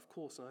for that, of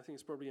course, and I think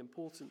it's probably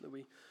important that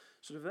we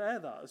sort of air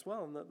that as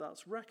well, and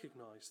that's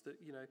recognised, that,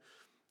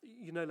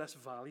 you're no less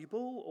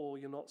valuable, or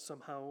you're not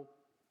somehow,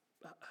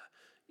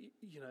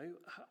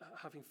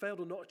 having failed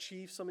or not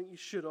achieved something you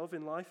should have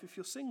in life if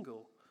you're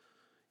single.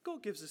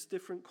 God gives us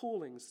different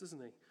callings,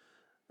 doesn't he?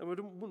 And we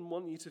wouldn't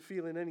want you to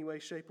feel in any way,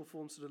 shape or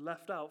form sort of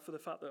left out for the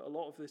fact that a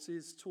lot of this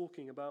is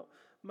talking about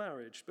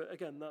marriage. But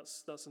again,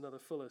 that's another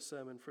fuller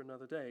sermon for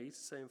another day to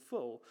say in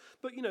full.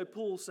 But,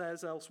 Paul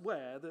says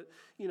elsewhere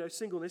that,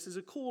 singleness is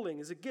a calling,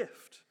 is a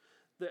gift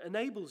that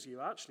enables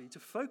you actually to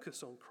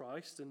focus on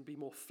Christ and be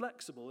more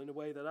flexible in a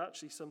way that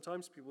actually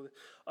sometimes people with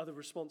other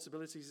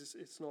responsibilities,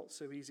 it's not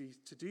so easy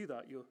to do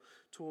that. You're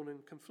torn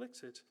and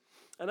conflicted.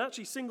 And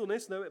actually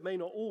singleness, though it may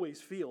not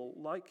always feel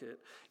like it,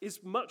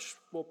 is much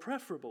more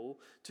preferable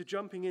to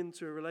jumping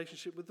into a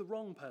relationship with the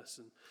wrong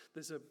person.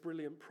 There's a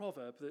brilliant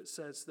proverb that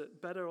says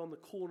that better on the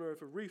corner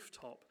of a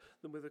rooftop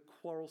than with a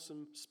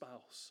quarrelsome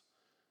spouse.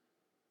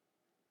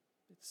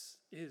 It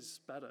is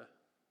better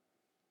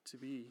to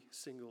be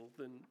single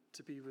than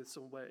to be with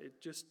someone where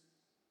it just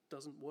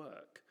doesn't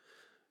work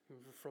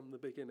from the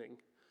beginning.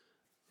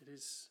 It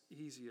is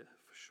easier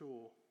for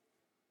sure.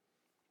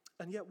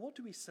 And yet, what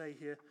do we say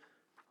here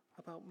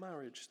about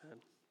marriage then?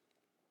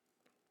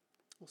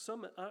 Well,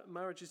 some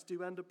marriages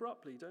do end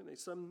abruptly, don't they?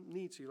 Some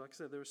need to. Like I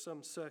said, there are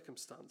some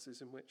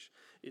circumstances in which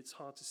it's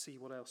hard to see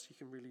what else you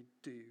can really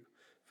do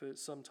for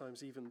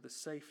sometimes even the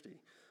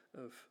safety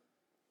of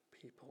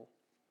people.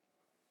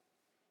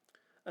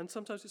 And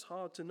sometimes it's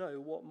hard to know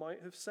what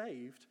might have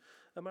saved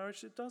a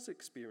marriage that does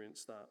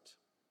experience that.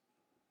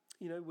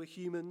 We're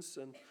humans,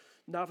 and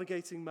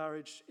navigating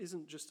marriage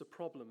isn't just a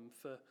problem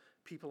for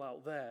people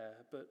out there,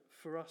 but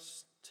for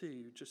us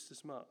too, just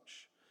as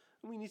much.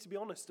 And we need to be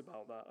honest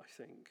about that, I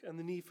think, and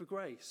the need for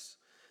grace,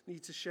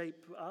 need to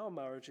shape our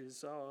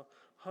marriages, our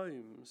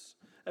homes.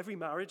 Every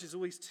marriage is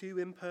always two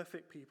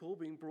imperfect people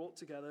being brought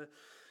together,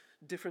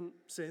 different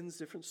sins,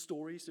 different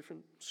stories,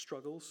 different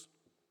struggles.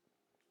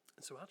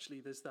 And so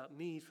actually there's that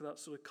need for that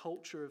sort of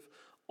culture of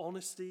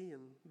honesty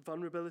and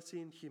vulnerability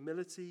and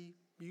humility,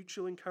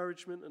 mutual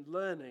encouragement and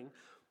learning,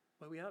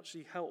 where we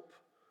actually help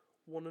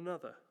one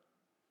another.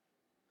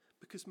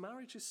 Because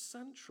marriage is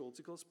central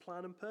to God's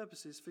plan and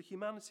purposes for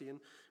humanity.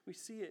 And we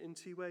see it in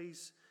two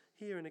ways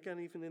here, and again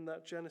even in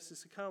that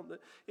Genesis account,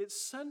 that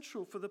it's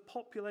central for the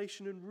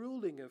population and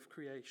ruling of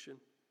creation.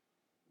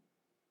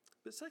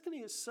 But secondly,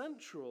 it's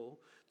central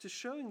to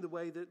showing the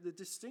way that the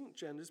distinct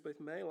genders, both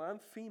male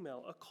and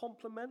female, are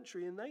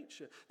complementary in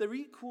nature. They're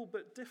equal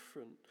but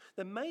different.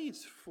 They're made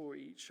for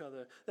each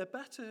other. They're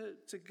better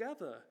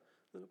together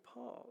than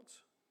apart.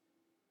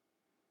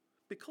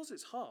 Because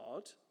it's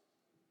hard,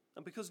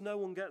 and because no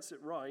one gets it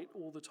right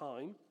all the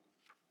time,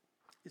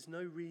 is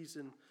no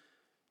reason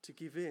to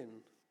give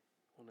in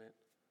on it.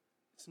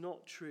 It's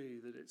not true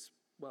that it's,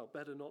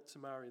 better not to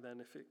marry then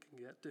if it can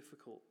get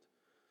difficult.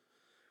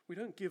 We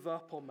don't give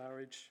up on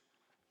marriage.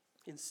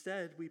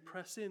 Instead, we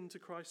press into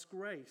Christ's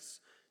grace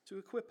to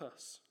equip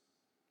us,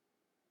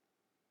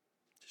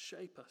 to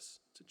shape us,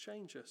 to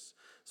change us.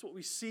 That's what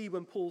we see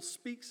when Paul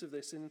speaks of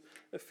this in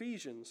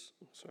Ephesians.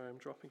 Sorry, I'm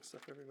dropping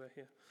stuff everywhere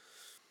here.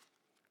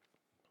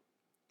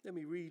 Let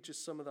me read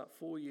just some of that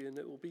for you, and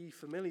it will be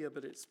familiar,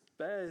 but it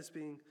bears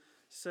being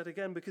said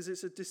again because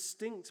it's a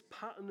distinct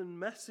pattern and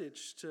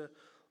message to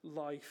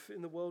life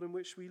in the world in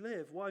which we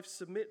live. Wives,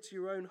 submit to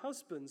your own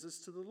husbands as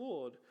to the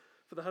Lord.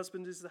 For the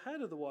husband is the head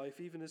of the wife,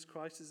 even as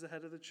Christ is the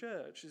head of the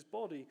church, his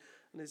body,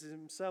 and is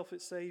himself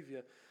its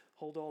Saviour.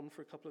 Hold on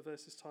for a couple of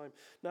verses' time.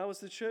 Now as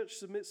the church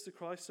submits to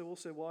Christ, so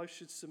also wives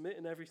should submit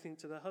in everything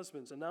to their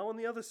husbands. And now on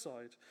the other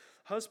side,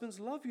 husbands,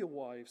 love your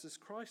wives as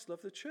Christ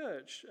loved the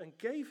church and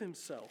gave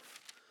himself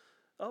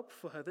up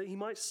for her, that he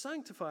might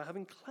sanctify her,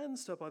 having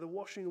cleansed her by the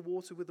washing of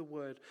water with the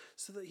word,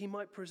 so that he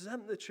might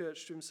present the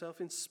church to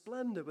himself in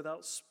splendor,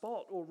 without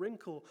spot or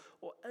wrinkle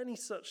or any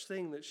such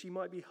thing, that she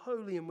might be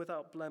holy and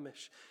without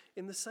blemish.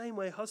 In the same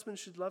way, husbands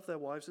should love their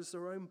wives as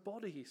their own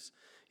bodies.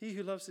 He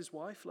who loves his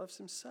wife loves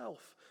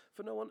himself.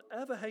 For no one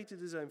ever hated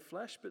his own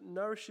flesh, but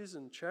nourishes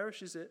and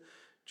cherishes it,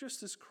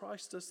 just as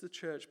Christ does the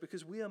church,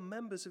 because we are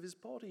members of his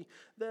body.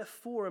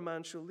 Therefore a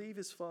man shall leave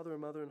his father and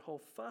mother and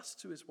hold fast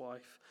to his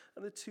wife,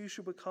 and the two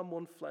shall become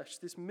one flesh.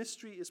 This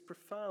mystery is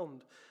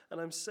profound,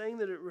 and I'm saying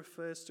that it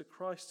refers to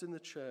Christ and the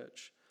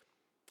church.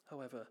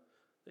 However,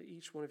 that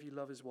each one of you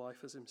love his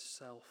wife as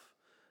himself,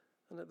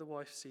 And let the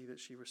wife see that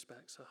she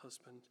respects her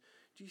husband.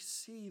 Do you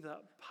see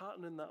that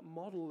pattern and that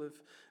model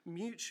of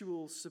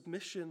mutual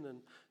submission and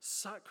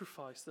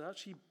sacrifice, that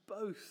actually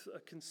both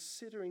are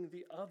considering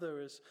the other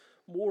as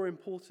more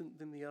important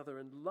than the other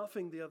and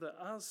loving the other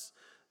as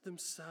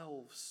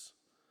themselves?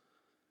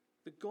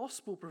 The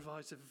gospel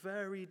provides a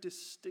very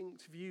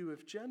distinct view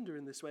of gender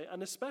in this way,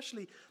 and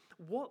especially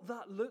what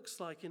that looks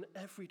like in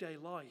everyday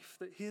life.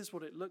 That here's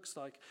what it looks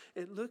like.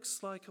 It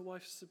looks like a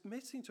wife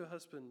submitting to her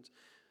husband,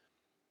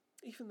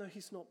 even though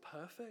he's not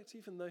perfect,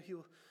 even though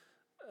he'll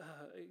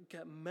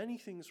get many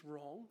things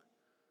wrong,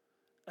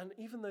 and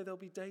even though there'll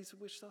be days in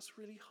which that's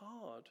really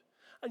hard.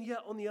 And yet,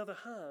 on the other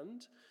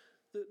hand,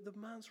 the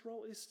man's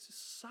role is to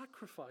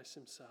sacrifice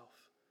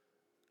himself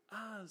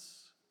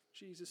as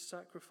Jesus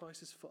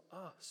sacrifices for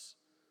us.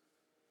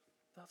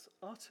 That's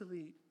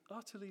utterly,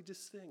 utterly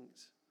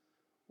distinct.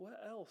 Where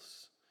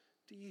else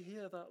do you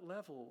hear that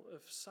level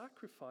of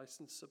sacrifice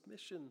and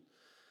submission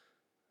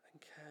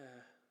and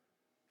care?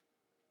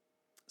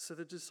 So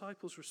the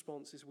disciples'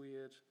 response is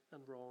weird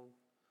and wrong.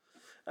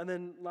 And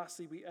then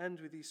lastly, we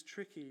end with these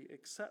tricky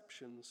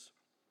exceptions.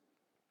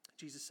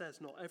 Jesus says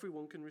not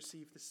everyone can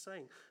receive this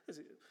saying.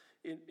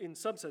 In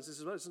some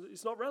senses,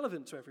 it's not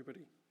relevant to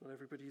everybody. Not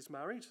everybody is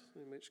married,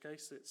 in which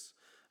case it's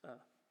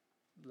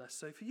less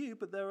so for you.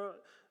 But there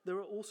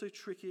are also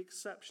tricky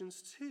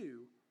exceptions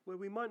too, where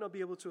we might not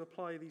be able to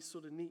apply these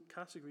sort of neat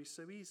categories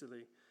so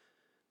easily.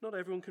 Not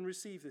everyone can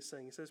receive this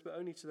saying, he says, but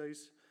only to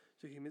those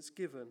to whom it's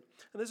given.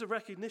 And there's a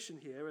recognition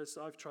here, as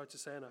I've tried to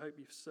say, and I hope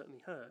you've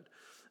certainly heard,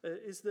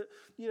 is that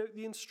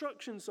the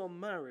instructions on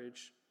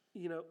marriage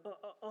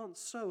aren't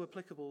so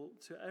applicable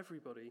to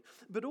everybody.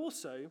 But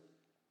also,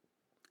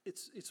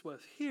 it's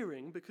worth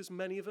hearing because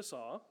many of us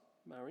are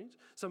married.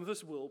 Some of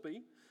us will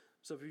be.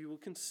 Some of you will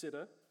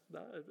consider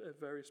that at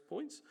various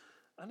points.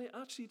 And it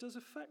actually does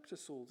affect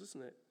us all,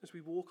 doesn't it? As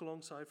we walk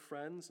alongside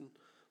friends and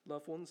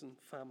loved ones and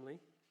family.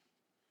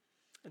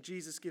 And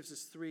Jesus gives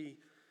us 3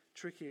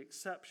 tricky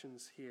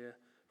exceptions here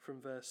from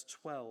verse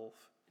 12.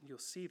 And you'll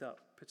see that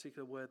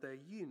particular word there,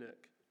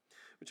 eunuch,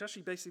 which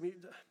actually basically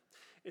means,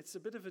 it's a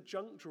bit of a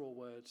junk drawer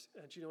word.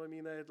 Do you know what I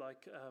mean there?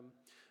 Like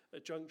a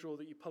junk drawer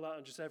that you pull out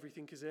and just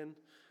everything is in.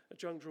 A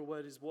junk drawer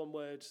word is one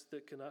word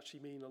that can actually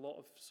mean a lot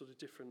of sort of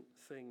different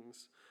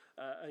things.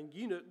 And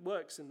eunuch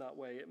works in that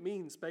way. It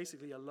means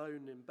basically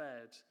alone in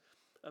bed.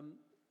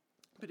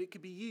 But it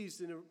could be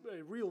used in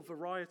a real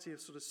variety of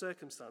sort of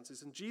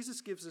circumstances. And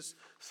Jesus gives us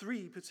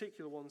 3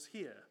 particular ones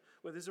here,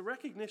 where there's a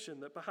recognition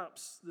that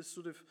perhaps this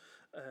sort of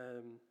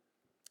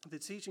the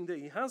teaching that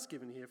he has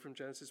given here from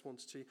Genesis 1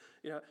 to 2,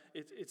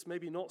 it's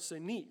maybe not so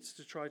neat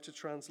to try to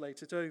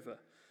translate it over.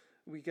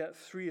 We get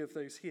 3 of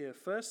those here.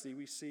 Firstly,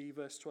 we see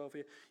verse 12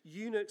 here,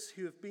 eunuchs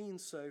who have been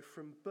so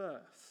from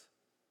birth.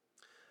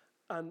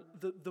 And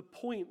the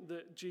point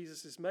that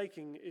Jesus is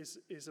making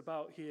is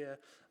about here,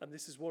 and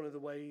this is one of the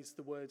ways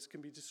the words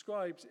can be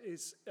described,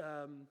 is,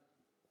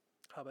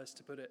 how best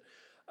to put it,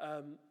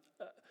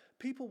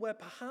 people where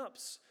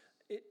perhaps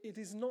it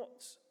is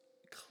not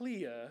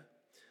clear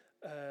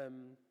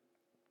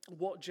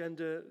what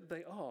gender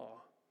they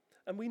are.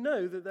 And we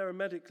know that there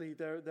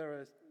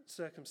are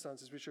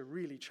circumstances which are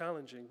really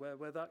challenging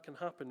where that can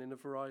happen in a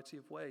variety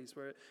of ways,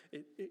 where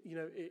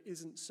it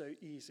isn't so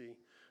easy,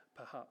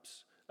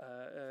 perhaps,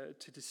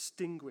 to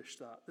distinguish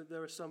that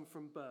there are some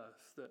from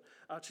birth, that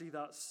actually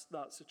that's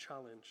a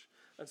challenge.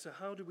 And so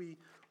how do we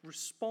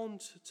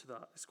respond to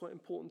that? It's quite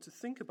important to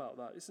think about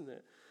that, isn't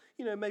it?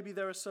 Maybe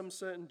there are some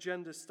certain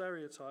gender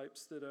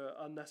stereotypes that are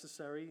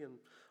unnecessary and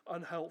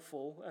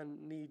unhelpful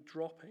and need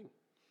dropping.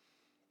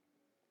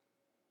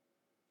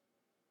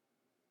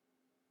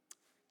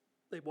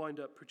 They wind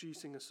up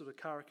producing a sort of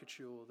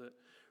caricature that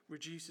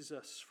reduces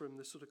us from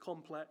the sort of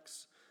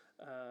complex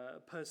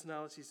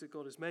personalities that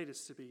God has made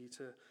us to be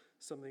to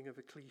something of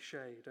a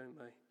cliche, don't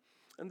they?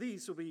 And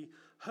these will be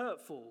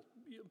hurtful,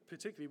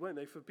 particularly, won't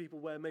they, for people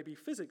where maybe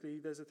physically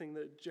there's a thing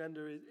that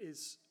gender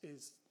is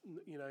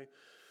like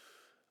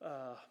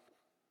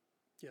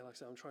I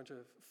said, I'm trying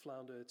to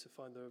flounder to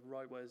find the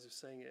right ways of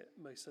saying it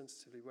most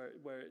sensitively,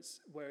 where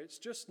it's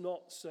just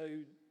not so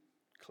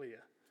clear,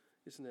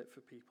 isn't it,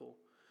 for people?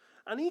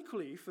 And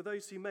equally, for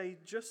those who may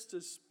just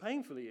as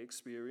painfully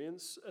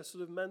experience a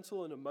sort of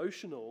mental and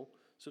emotional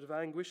sort of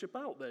anguish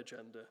about their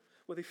gender,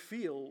 where they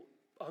feel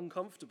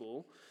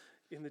uncomfortable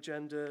in the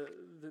gender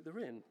that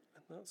they're in.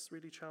 And that's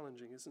really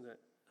challenging, isn't it?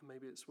 And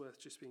maybe it's worth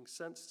just being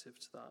sensitive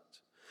to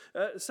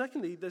that.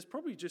 Secondly, there's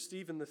probably just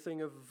even the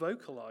thing of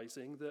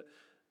vocalizing that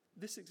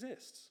this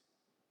exists.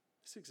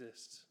 This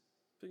exists.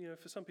 But,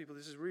 for some people,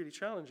 this is really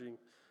challenging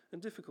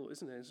and difficult,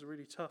 isn't it? It's a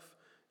really tough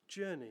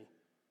journey.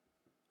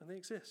 And they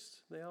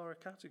exist. They are a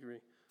category.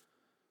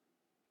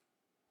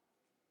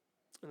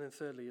 And then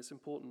thirdly, it's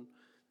important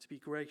to be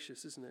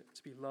gracious, isn't it?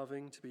 To be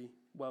loving, to be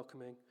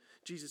welcoming.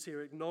 Jesus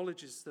here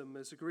acknowledges them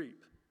as a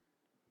group,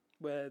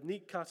 where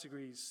neat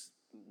categories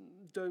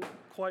don't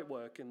quite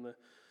work in the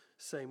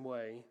same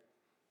way.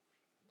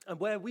 And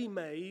where we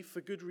may,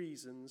 for good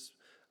reasons,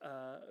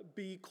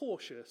 be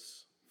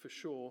cautious, for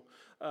sure,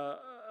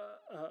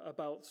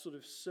 about sort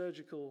of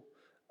surgical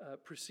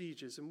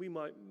procedures, and we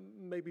might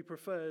maybe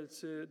prefer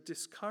to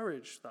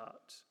discourage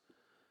that.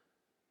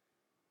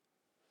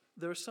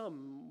 There are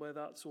some where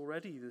that's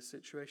already the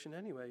situation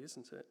anyway,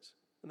 isn't it?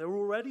 And they're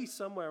already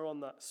somewhere on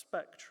that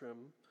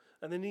spectrum,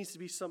 and there needs to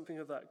be something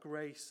of that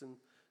grace and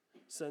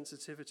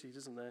sensitivity,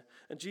 doesn't there?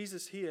 And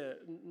Jesus here,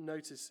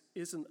 notice,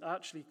 isn't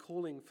actually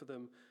calling for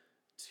them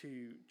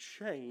to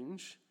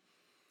change,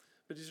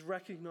 but is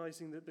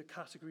recognizing that the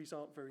categories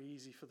aren't very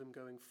easy for them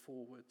going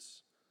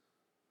forwards.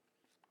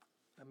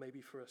 And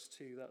maybe for us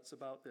too, that's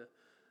about the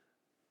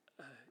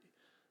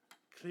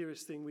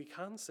clearest thing we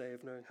can say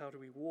of knowing how do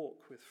we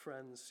walk with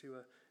friends who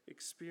are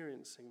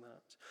experiencing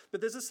that. But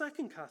there's a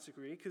second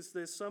category, because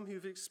there's some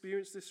who've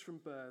experienced this from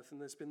birth,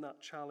 and there's been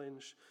that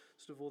challenge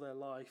sort of all their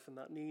life and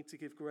that need to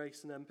give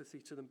grace and empathy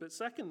to them. But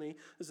secondly,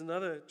 there's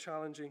another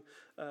challenging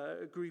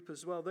group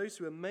as well, those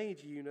who are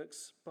made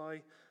eunuchs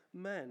by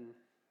men.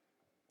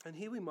 And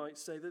here we might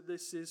say that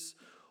this is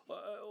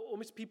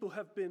almost people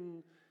have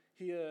been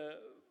here,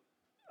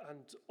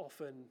 and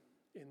often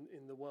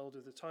in the world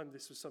of the time,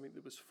 this was something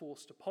that was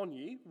forced upon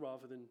you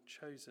rather than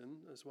chosen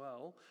as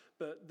well.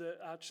 But that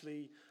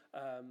actually,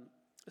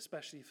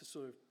 especially for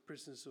sort of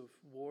prisoners of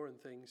war and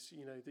things,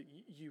 that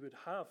you would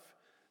have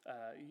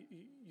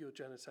your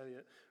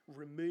genitalia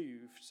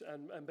removed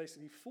and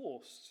basically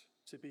forced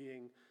to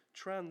being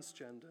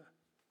transgender.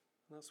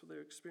 And that's what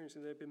they're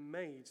experiencing. They've been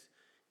made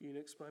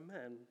eunuchs by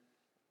men.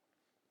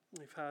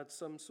 They've had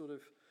some sort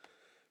of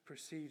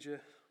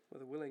procedure,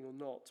 whether willing or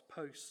not,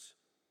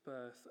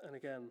 post-birth. And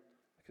again,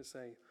 like I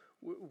say,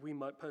 we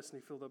might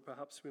personally feel that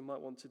perhaps we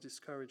might want to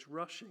discourage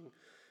rushing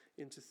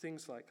into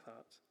things like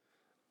that.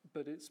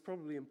 But it's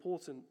probably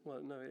important,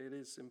 well, no, it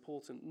is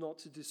important not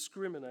to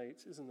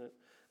discriminate, isn't it?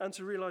 And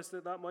to realize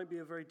that that might be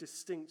a very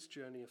distinct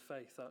journey of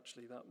faith,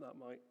 actually.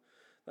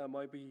 That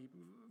might be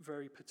a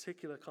very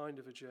particular kind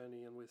of a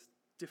journey, and with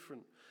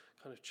different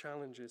kind of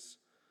challenges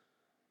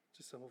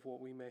to some of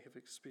what we may have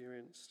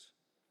experienced.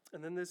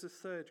 And then there's a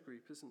third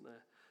group, isn't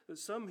there?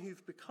 There's some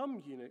who've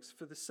become eunuchs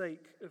for the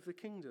sake of the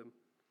kingdom.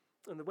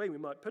 And the way we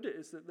might put it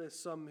is that there's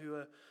some who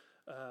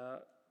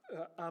are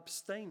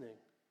abstaining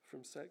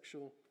from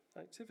sexual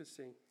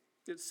activity.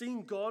 It's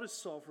seeing God as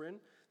sovereign,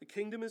 the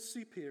kingdom as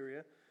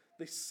superior.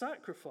 They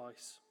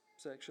sacrifice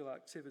sexual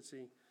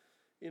activity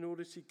in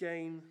order to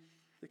gain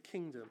the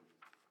kingdom.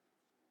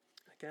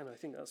 Again, I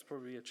think that's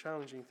probably a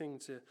challenging thing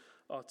to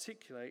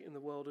articulate in the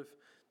world of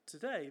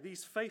today.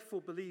 These faithful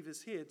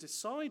believers here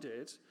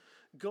decided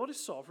God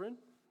is sovereign,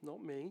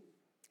 not me.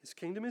 His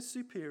kingdom is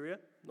superior,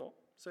 not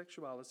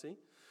sexuality.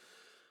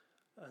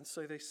 And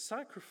so they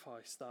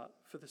sacrifice that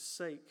for the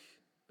sake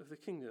of the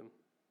kingdom.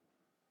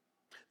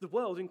 The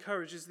world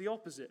encourages the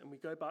opposite, and we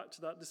go back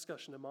to that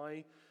discussion. Am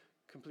I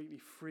completely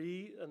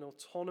free and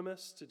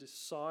autonomous to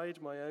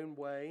decide my own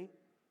way?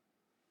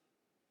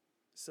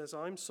 It says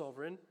I'm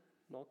sovereign,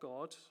 not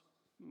God.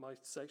 My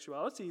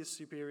sexuality is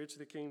superior to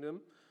the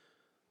kingdom.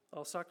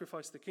 I'll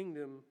sacrifice the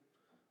kingdom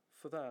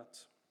for that.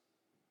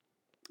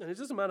 And it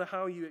doesn't matter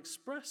how you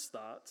express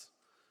that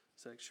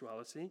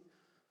sexuality,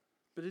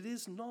 but it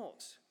is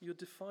not your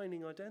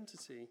defining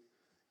identity.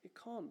 It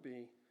can't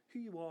be. Who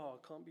you are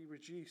can't be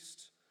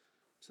reduced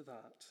to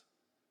that.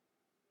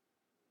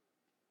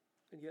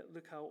 And yet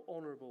look how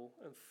honourable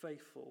and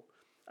faithful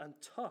and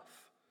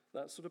tough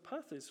that sort of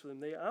path is for them.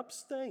 They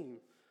abstain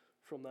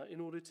from that in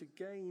order to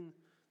gain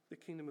the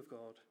kingdom of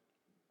God.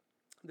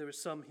 There are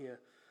some here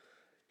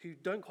who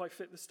don't quite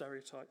fit the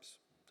stereotypes,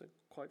 don't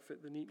quite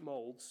fit the neat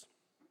moulds.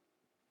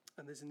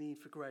 And there's a need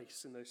for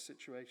grace in those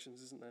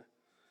situations, isn't there?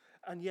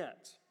 And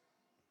yet,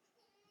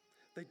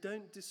 they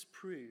don't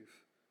disprove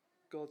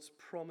God's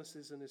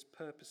promises and his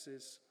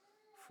purposes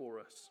for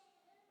us.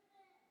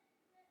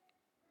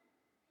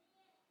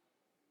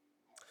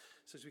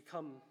 So as we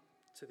come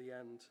to the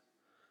end,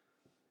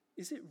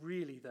 is it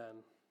really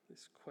then,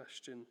 this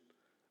question,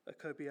 a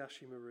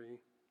Kobayashi Maru?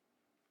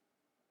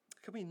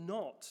 Can we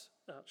not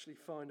actually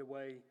find a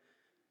way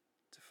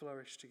to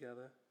flourish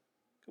together?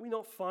 Can we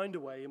not find a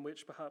way in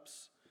which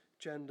perhaps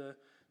gender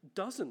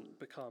doesn't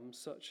become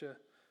such a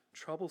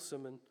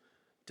troublesome and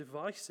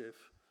divisive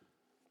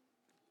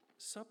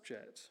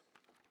subject?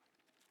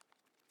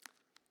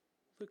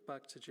 Look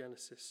back to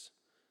Genesis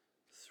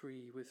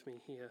 3 with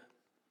me here.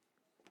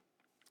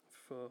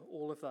 For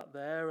all of that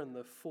there and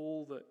the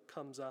fall that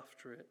comes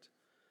after it.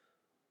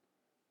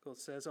 God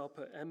says, I'll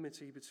put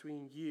enmity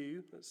between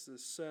you, that's the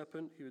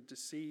serpent who had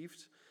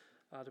deceived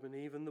Adam and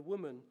Eve, and the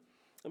woman,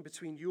 and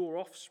between your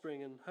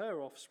offspring and her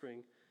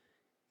offspring.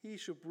 He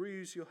shall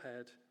bruise your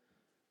head,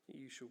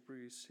 you shall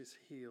bruise his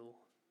heel.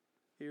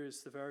 Here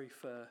is the very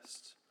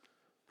first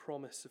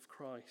promise of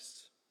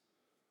Christ,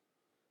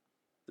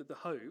 that the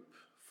hope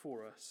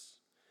for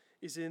us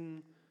is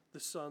in the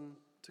Son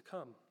to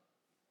come.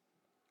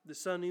 The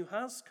Son who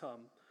has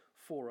come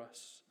for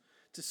us,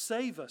 to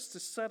save us, to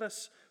set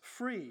us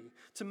free,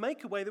 to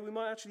make a way that we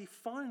might actually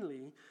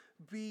finally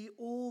be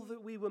all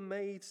that we were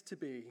made to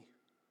be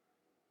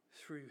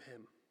through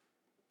him.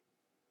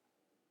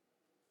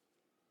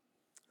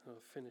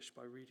 I'll finish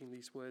by reading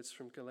these words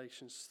from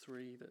Galatians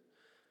 3 that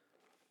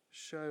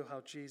show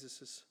how Jesus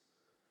has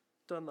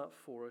done that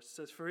for us. It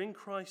says, "For in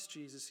Christ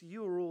Jesus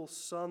you are all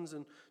sons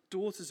and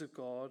daughters of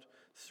God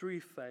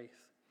through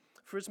faith.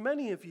 For as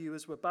many of you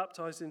as were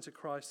baptized into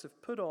Christ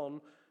have put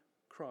on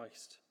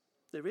Christ.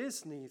 There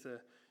is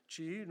neither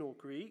Jew nor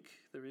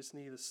Greek, there is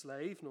neither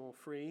slave nor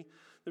free,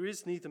 there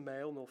is neither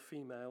male nor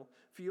female,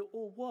 for you're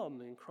all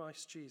one in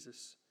Christ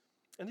Jesus.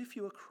 And if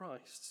you are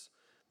Christ's,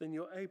 then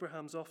you're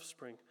Abraham's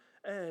offspring,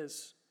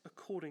 heirs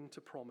according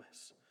to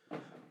promise."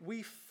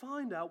 We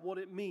find out what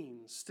it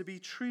means to be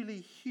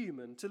truly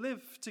human, to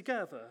live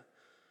together,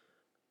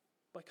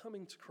 by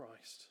coming to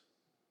Christ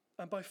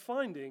and by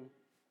finding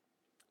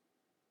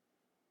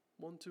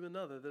one to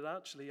another that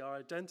actually our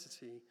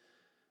identity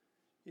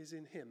is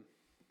in him.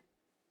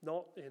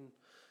 Not in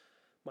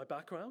my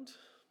background,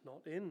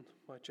 not in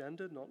my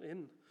gender, not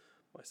in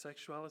my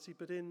sexuality,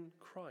 but in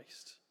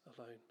Christ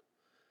alone.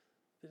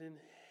 That in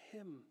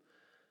him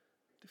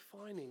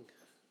defining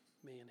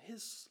me and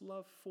his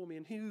love for me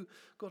and who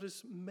God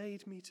has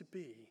made me to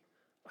be,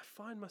 I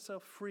find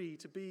myself free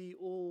to be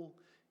all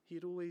he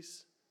had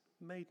always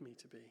made me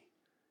to be.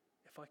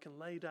 If I can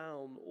lay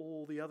down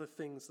all the other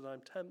things that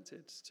I'm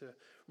tempted to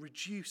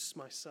reduce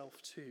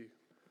myself to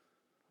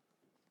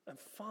and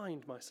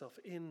find myself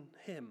in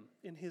him,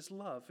 in his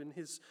love, in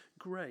his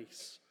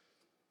grace,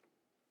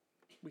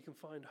 we can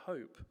find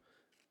hope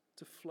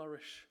to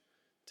flourish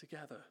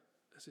together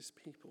as his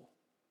people.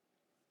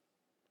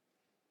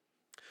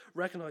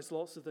 Recognize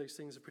lots of those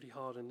things are pretty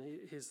hard, and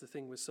here's the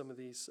thing with some of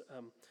these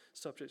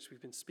subjects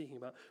we've been speaking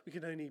about. We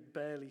can only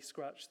barely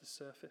scratch the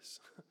surface.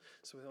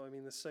 So, I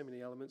mean, there's so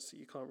many elements that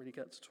you can't really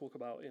get to talk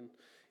about in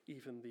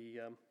even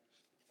the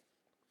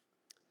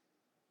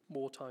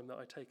more time that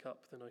I take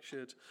up than I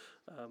should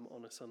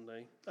on a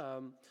Sunday.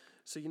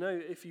 So,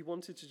 if you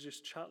wanted to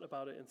just chat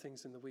about it and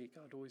things in the week,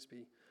 I'd always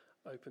be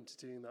open to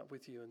doing that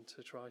with you and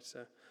to try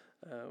to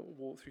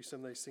walk through some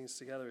of those things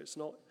together. It's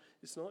not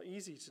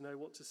easy to know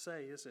what to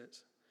say, is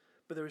it?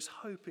 But there is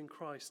hope in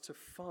Christ to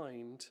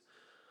find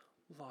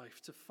life,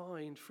 to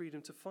find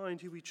freedom, to find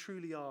who we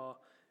truly are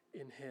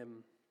in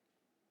him.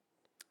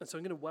 And so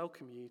I'm going to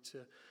welcome you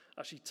to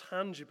actually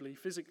tangibly,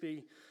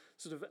 physically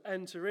sort of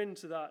enter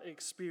into that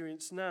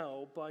experience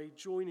now by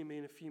joining me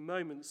in a few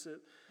moments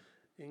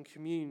in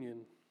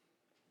communion.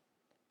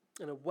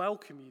 And I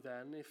welcome you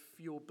then, if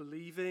you're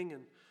believing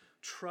and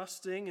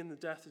trusting in the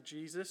death of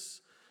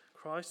Jesus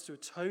Christ to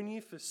atone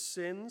you for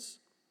sins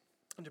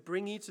and to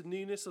bring you to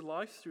newness of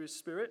life through his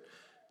Spirit,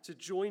 to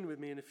join with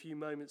me in a few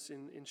moments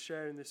in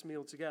sharing this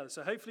meal together.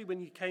 So hopefully when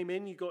you came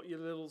in, you got your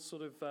little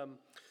sort of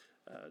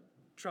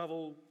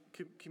travel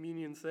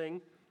communion thing,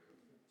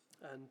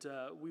 and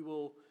we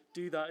will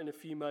do that in a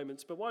few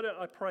moments. But why don't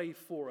I pray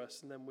for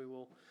us, and then we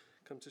will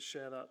come to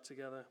share that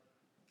together.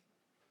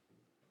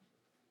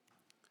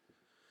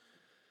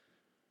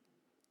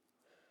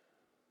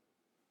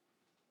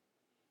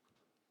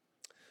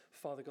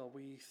 Father God,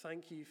 we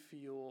thank you for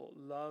your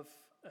love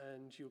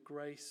and your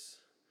grace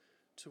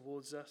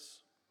towards us.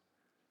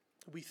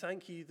 We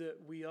thank you that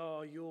we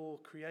are your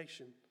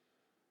creation.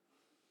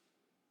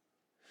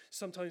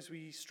 Sometimes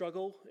we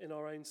struggle in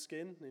our own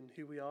skin, in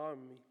who we are,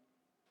 and we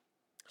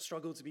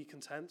struggle to be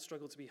content,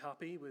 struggle to be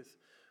happy with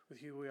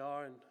who we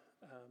are, and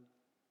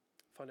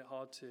find it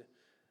hard to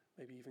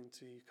maybe even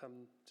to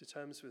come to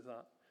terms with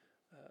that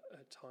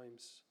at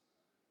times.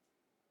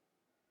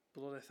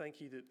 But Lord, I thank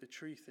you that the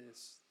truth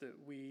is that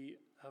we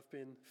have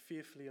been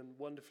fearfully and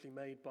wonderfully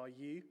made by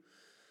you.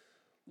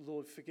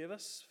 Lord, forgive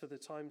us for the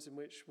times in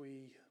which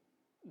we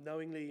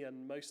knowingly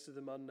and most of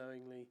them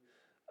unknowingly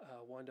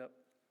wind up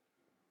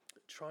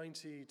trying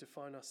to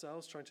define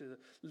ourselves, trying to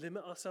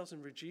limit ourselves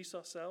and reduce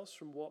ourselves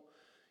from what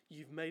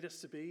you've made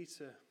us to be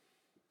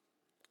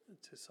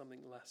to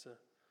something lesser.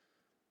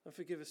 And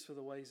forgive us for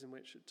the ways in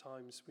which at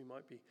times we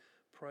might be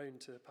prone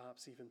to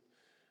perhaps even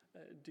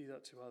do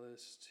that to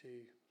others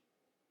too.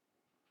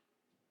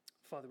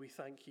 Father, we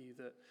thank you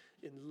that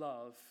in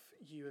love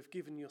you have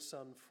given your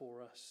Son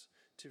for us,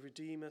 to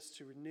redeem us,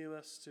 to renew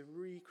us, to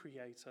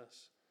recreate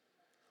us.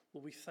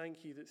 Lord, we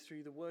thank you that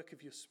through the work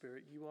of your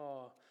Spirit, you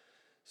are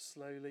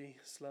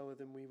slower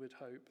than we would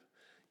hope.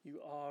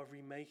 You are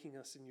remaking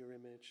us in your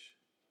image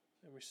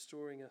and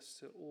restoring us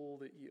to all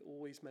that you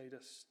always made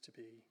us to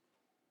be.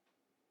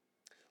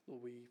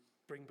 Lord, we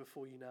bring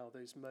before you now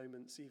those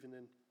moments, even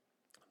in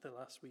the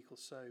last week or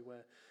so,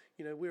 where,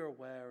 we're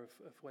aware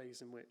of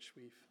ways in which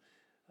we've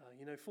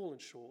fallen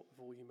short of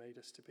all you made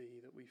us to be,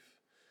 that we've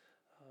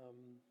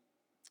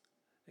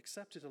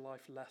accepted a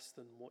life less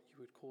than what you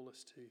would call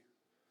us to.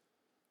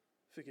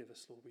 Forgive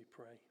us, Lord, we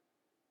pray.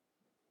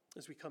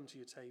 As we come to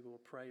your table,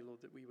 pray,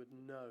 Lord, that we would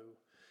know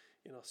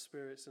in our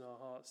spirits and our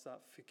hearts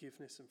that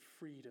forgiveness and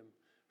freedom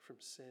from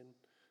sin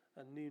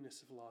and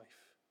newness of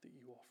life that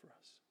you offer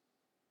us.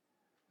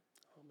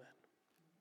 Amen.